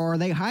 or are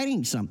they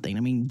hiding something? I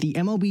mean, the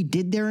MLB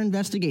did their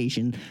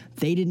investigation.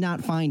 They did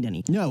not find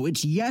any. No,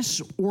 it's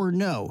yes or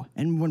no.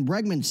 And when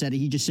Bregman said it,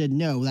 he just said,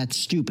 "No, that's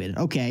stupid."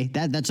 Okay,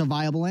 that's a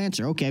viable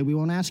answer. Okay, we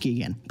won't ask you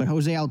again. But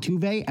Jose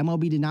Altuve,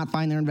 MLB did not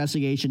find their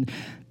investigation.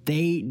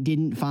 They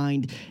didn't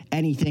find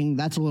anything.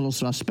 That's a little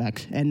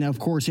suspect. And, of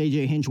course,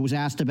 AJ Hinch was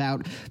asked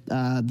about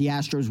the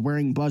Astros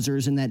wearing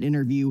buzzers in that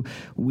interview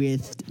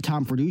with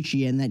Tom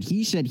Ferducci, and that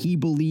he said he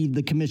believed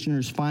the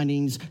commissioner's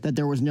findings that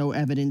there was no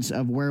evidence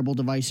of wearable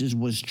devices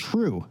was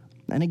true.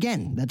 And,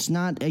 again, that's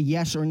not a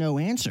yes or no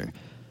answer.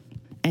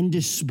 And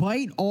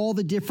despite all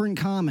the different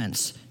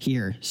comments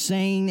here,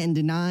 saying and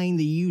denying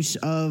the use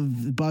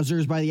of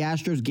buzzers by the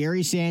Astros,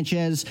 Gary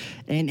Sanchez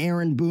and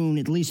Aaron Boone,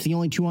 at least the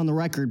only two on the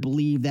record,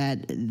 believe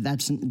that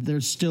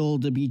there's still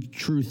to be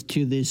truth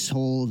to this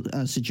whole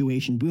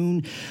situation.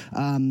 Boone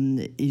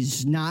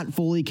is not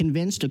fully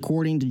convinced,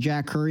 according to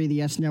Jack Curry,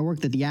 the S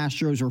Network, that the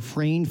Astros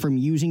refrained from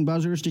using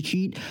buzzers to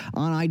cheat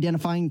on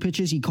identifying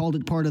pitches. He called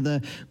it part of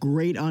the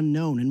great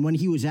unknown. And when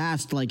he was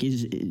asked, like,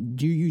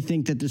 do you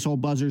think that this whole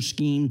buzzer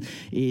scheme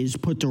is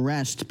put to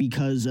rest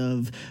because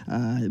of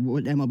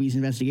what MLB's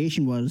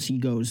investigation was, he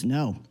goes,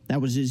 no. That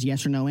was his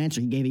yes or no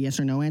answer. He gave a yes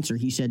or no answer.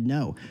 He said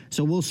no.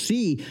 So we'll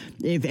see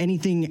if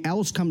anything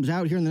else comes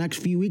out here in the next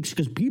few weeks,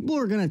 because people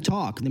are going to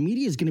talk. The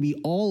media is going to be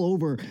all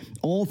over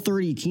all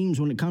 30 teams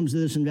when it comes to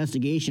this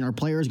investigation. Are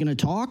players going to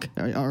talk?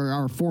 Are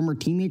our former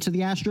teammates of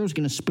the Astros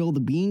going to spill the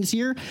beans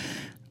here?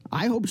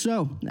 I hope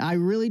so. I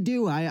really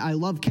do. I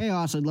love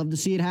chaos. I'd love to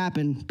see it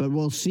happen, but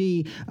we'll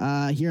see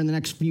here in the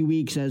next few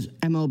weeks as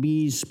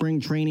MLB's Spring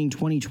Training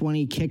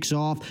 2020 kicks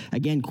off.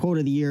 Again, quote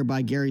of the year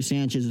by Gary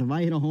Sanchez: if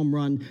I hit a home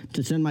run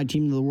to send my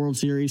team to the World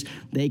Series,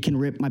 they can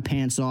rip my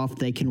pants off.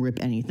 They can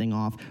rip anything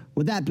off.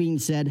 With that being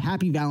said,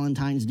 happy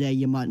Valentine's Day,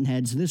 you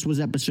muttonheads. This was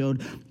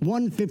episode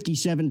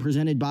 157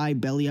 presented by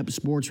Belly Up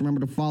Sports.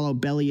 Remember to follow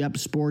Belly Up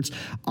Sports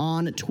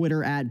on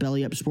Twitter at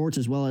Belly Up Sports,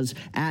 as well as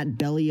at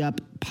Belly Up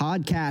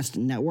Podcast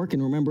Network.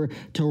 And remember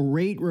to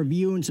rate,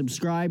 review, and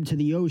subscribe to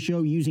the O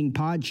Show using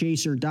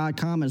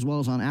podchaser.com, as well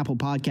as on Apple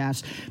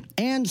Podcasts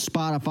and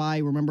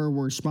Spotify. Remember,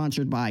 we're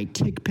sponsored by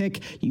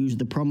TickPick. Use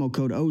the promo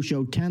code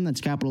OSHOW10, that's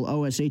capital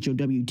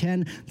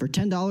OSHOW10, for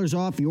 $10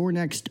 off your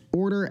next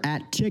order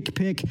at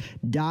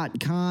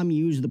TickPick.com.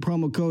 Use the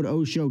promo code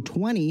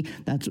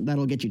OSHOW20.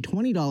 That'll get you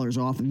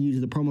 $20 off if you use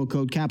the promo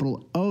code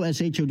capital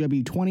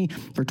OSHOW20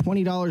 for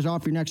 $20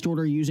 off your next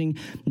order using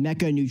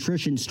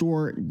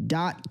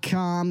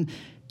MeccaNutritionStore.com.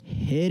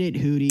 Hit it,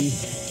 Hootie.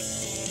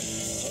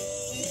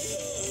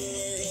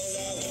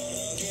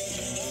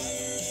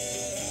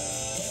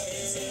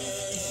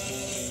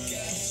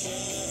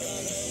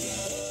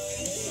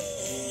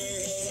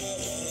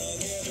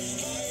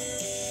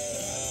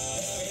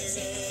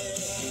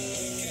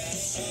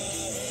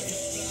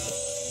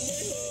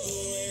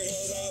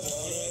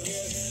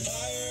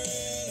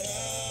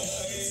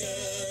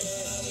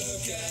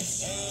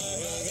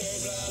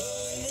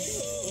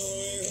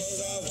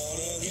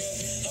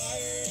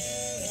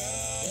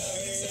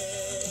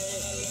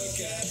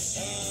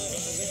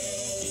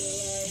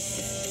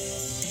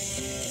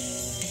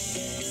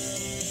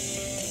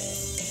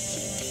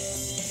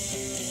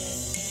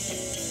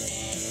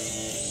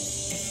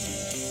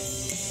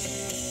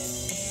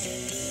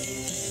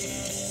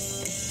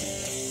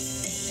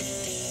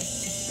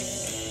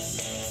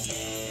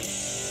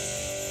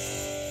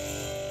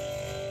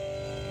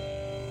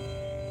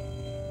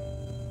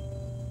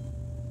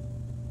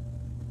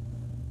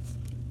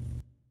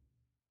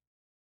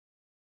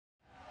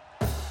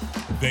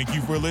 Thank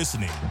you for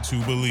listening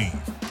to Believe.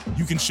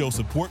 You can show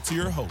support to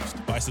your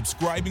host by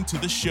subscribing to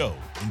the show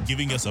and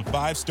giving us a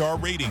 5-star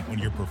rating on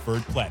your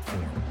preferred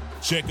platform.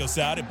 Check us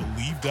out at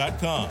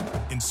Believe.com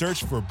and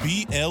search for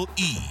BLEAV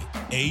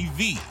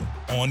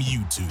on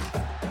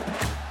YouTube.